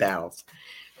 no more battles.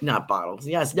 Not bottles.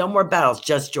 Yes, no more battles,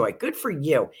 just joy. Good for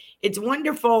you. It's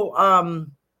wonderful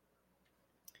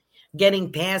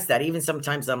getting past that. Even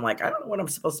sometimes I'm like, I don't know what I'm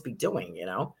supposed to be doing,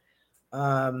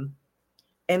 And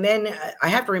then I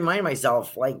have to remind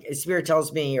myself, like Spirit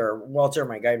tells me, or Walter,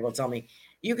 my guide, will tell me,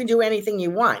 you can do anything you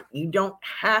want. You don't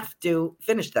have to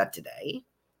finish that today.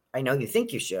 I know you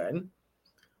think you should.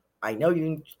 I know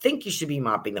you think you should be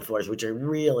mopping the floors, which I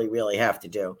really, really have to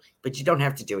do, but you don't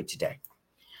have to do it today.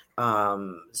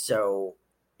 So,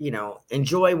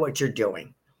 enjoy what you're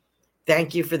doing.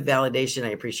 Thank you for the validation. I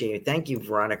appreciate it. Thank you,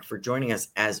 Veronica, for joining us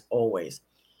as always.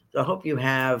 So I hope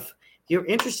if you're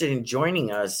interested in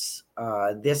joining us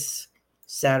this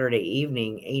Saturday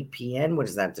evening, 8 p.m. What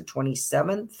is that? The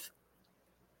 27th?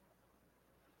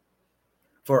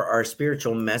 For our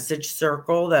spiritual message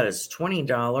circle, that is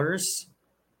 $20.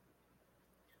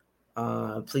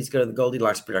 Please go to the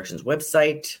Goldilocks Productions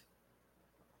website.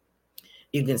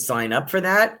 You can sign up for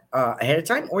that ahead of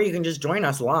time, or you can just join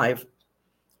us live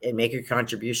and make a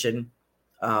contribution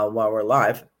while we're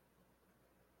live.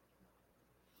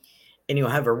 And you'll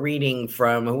have a reading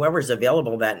from whoever's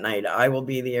available that night. I will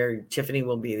be there. Tiffany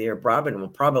will be there. Robin will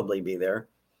probably be there.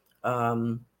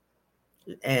 And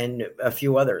a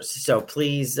few others. So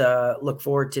please look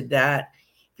forward to that.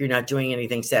 If you're not doing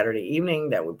anything Saturday evening,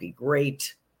 that would be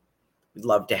great. We'd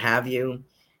love to have you.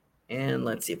 And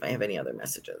let's see if I have any other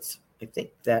messages. I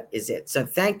think that is it. So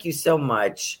thank you so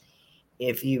much.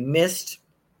 If you missed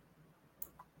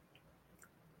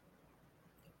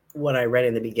what I read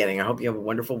in the beginning, I hope you have a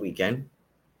wonderful weekend.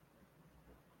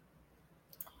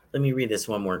 Let me read this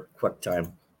one more quick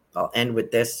time. I'll end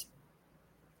with this.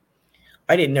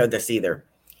 I didn't know this either.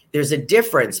 There's a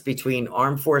difference between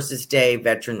Armed Forces Day,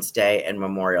 Veterans Day, and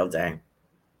Memorial Day.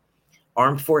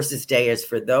 Armed Forces Day is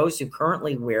for those who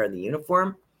currently wear the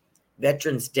uniform.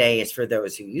 Veterans Day is for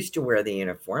those who used to wear the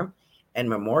uniform. And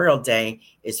Memorial Day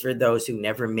is for those who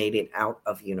never made it out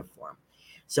of uniform.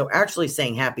 So actually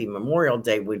saying Happy Memorial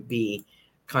Day would be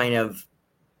kind of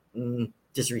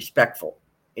disrespectful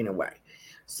in a way.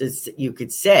 So you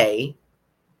could say,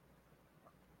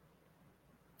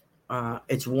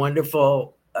 it's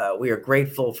wonderful. We are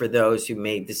grateful for those who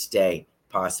made this day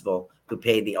possible, who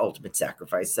paid the ultimate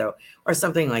sacrifice. So, or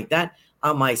something like that.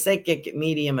 On my Psychic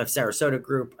Medium of Sarasota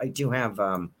group, I do have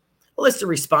a list of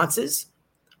responses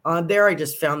on there. I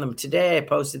just found them today. I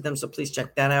posted them, so please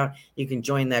check that out. You can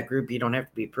join that group. You don't have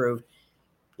to be approved.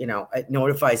 It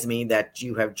notifies me that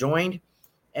you have joined.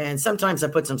 And sometimes I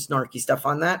put some snarky stuff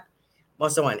on that.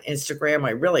 also on Instagram.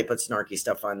 I really put snarky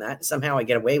stuff on that. Somehow I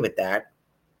get away with that,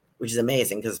 which is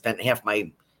amazing because I spent half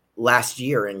my last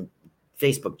year in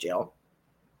Facebook jail.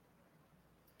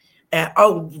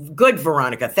 Good,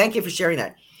 Veronica. Thank you for sharing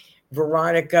that.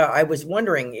 Veronica, I was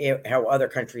wondering how other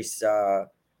countries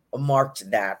marked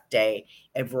that day.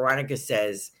 And Veronica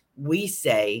says, we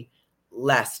say,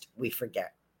 lest we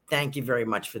forget. Thank you very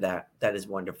much for that. That is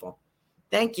wonderful.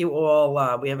 Thank you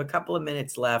all. We have a couple of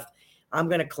minutes left. I'm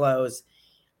going to close.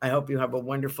 I hope you have a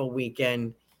wonderful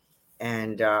weekend.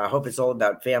 And I hope it's all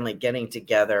about family getting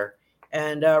together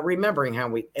and remembering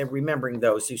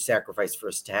those who sacrificed for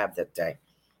us to have that day.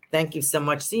 Thank you so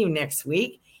much. See you next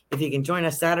week. If you can join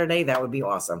us Saturday, that would be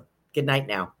awesome. Good night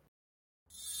now.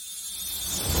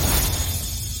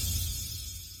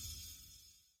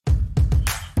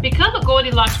 Become a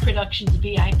Goldilocks Productions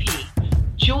VIP.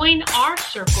 Join our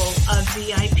circle of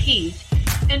VIPs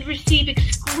and receive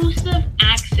exclusive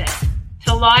access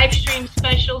to live stream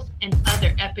specials and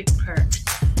other epic perks.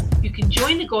 You can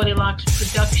join the Goldilocks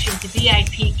Productions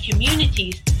VIP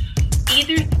communities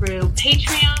either through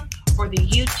Patreon or the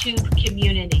YouTube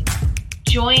community.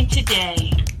 Join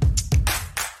today.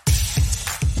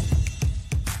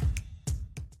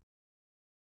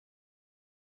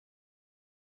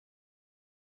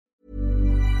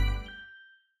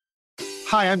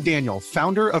 Hi, I'm Daniel,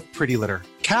 founder of Pretty Litter.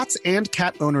 Cats and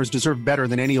cat owners deserve better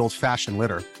than any old-fashioned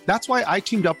litter. That's why I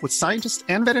teamed up with scientists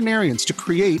and veterinarians to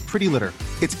create Pretty Litter.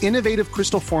 Its innovative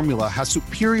crystal formula has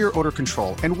superior odor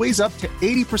control and weighs up to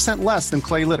 80% less than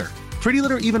clay litter. Pretty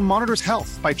Litter even monitors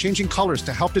health by changing colors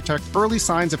to help detect early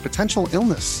signs of potential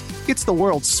illness. It's the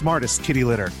world's smartest kitty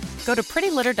litter. Go to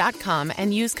prettylitter.com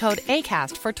and use code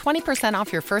ACAST for 20%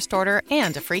 off your first order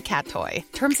and a free cat toy.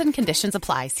 Terms and conditions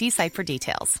apply. See site for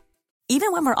details.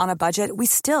 Even when we're on a budget, we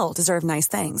still deserve nice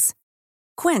things.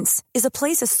 Quince is a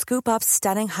place to scoop up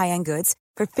stunning high-end goods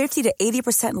for 50 to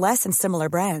 80% less than similar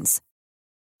brands.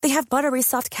 They have buttery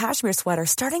soft cashmere sweaters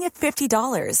starting at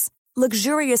 $50,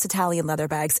 luxurious Italian leather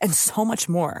bags, and so much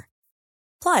more.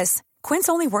 Plus, Quince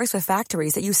only works with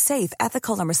factories that use safe,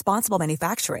 ethical, and responsible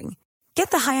manufacturing.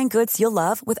 Get the high-end goods you'll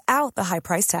love without the high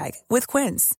price tag with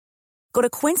Quince. Go to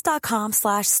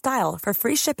quince.com/style for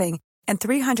free shipping and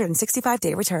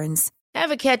 365-day returns.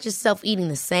 Ever catch yourself eating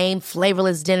the same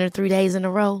flavorless dinner 3 days in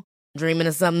a row? Dreaming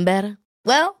of something better?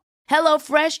 Well,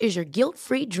 HelloFresh is your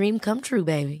guilt-free dream come true,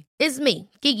 baby. It's me,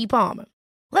 Keke Palmer.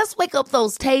 Let's wake up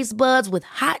those taste buds with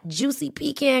hot, juicy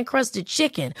pecan-crusted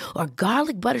chicken or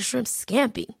garlic butter shrimp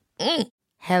scampi.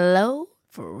 Hello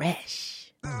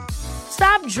Fresh.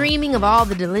 Stop dreaming of all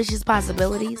the delicious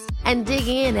possibilities and dig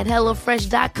in at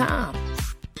HelloFresh.com.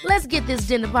 Let's get this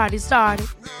dinner party started.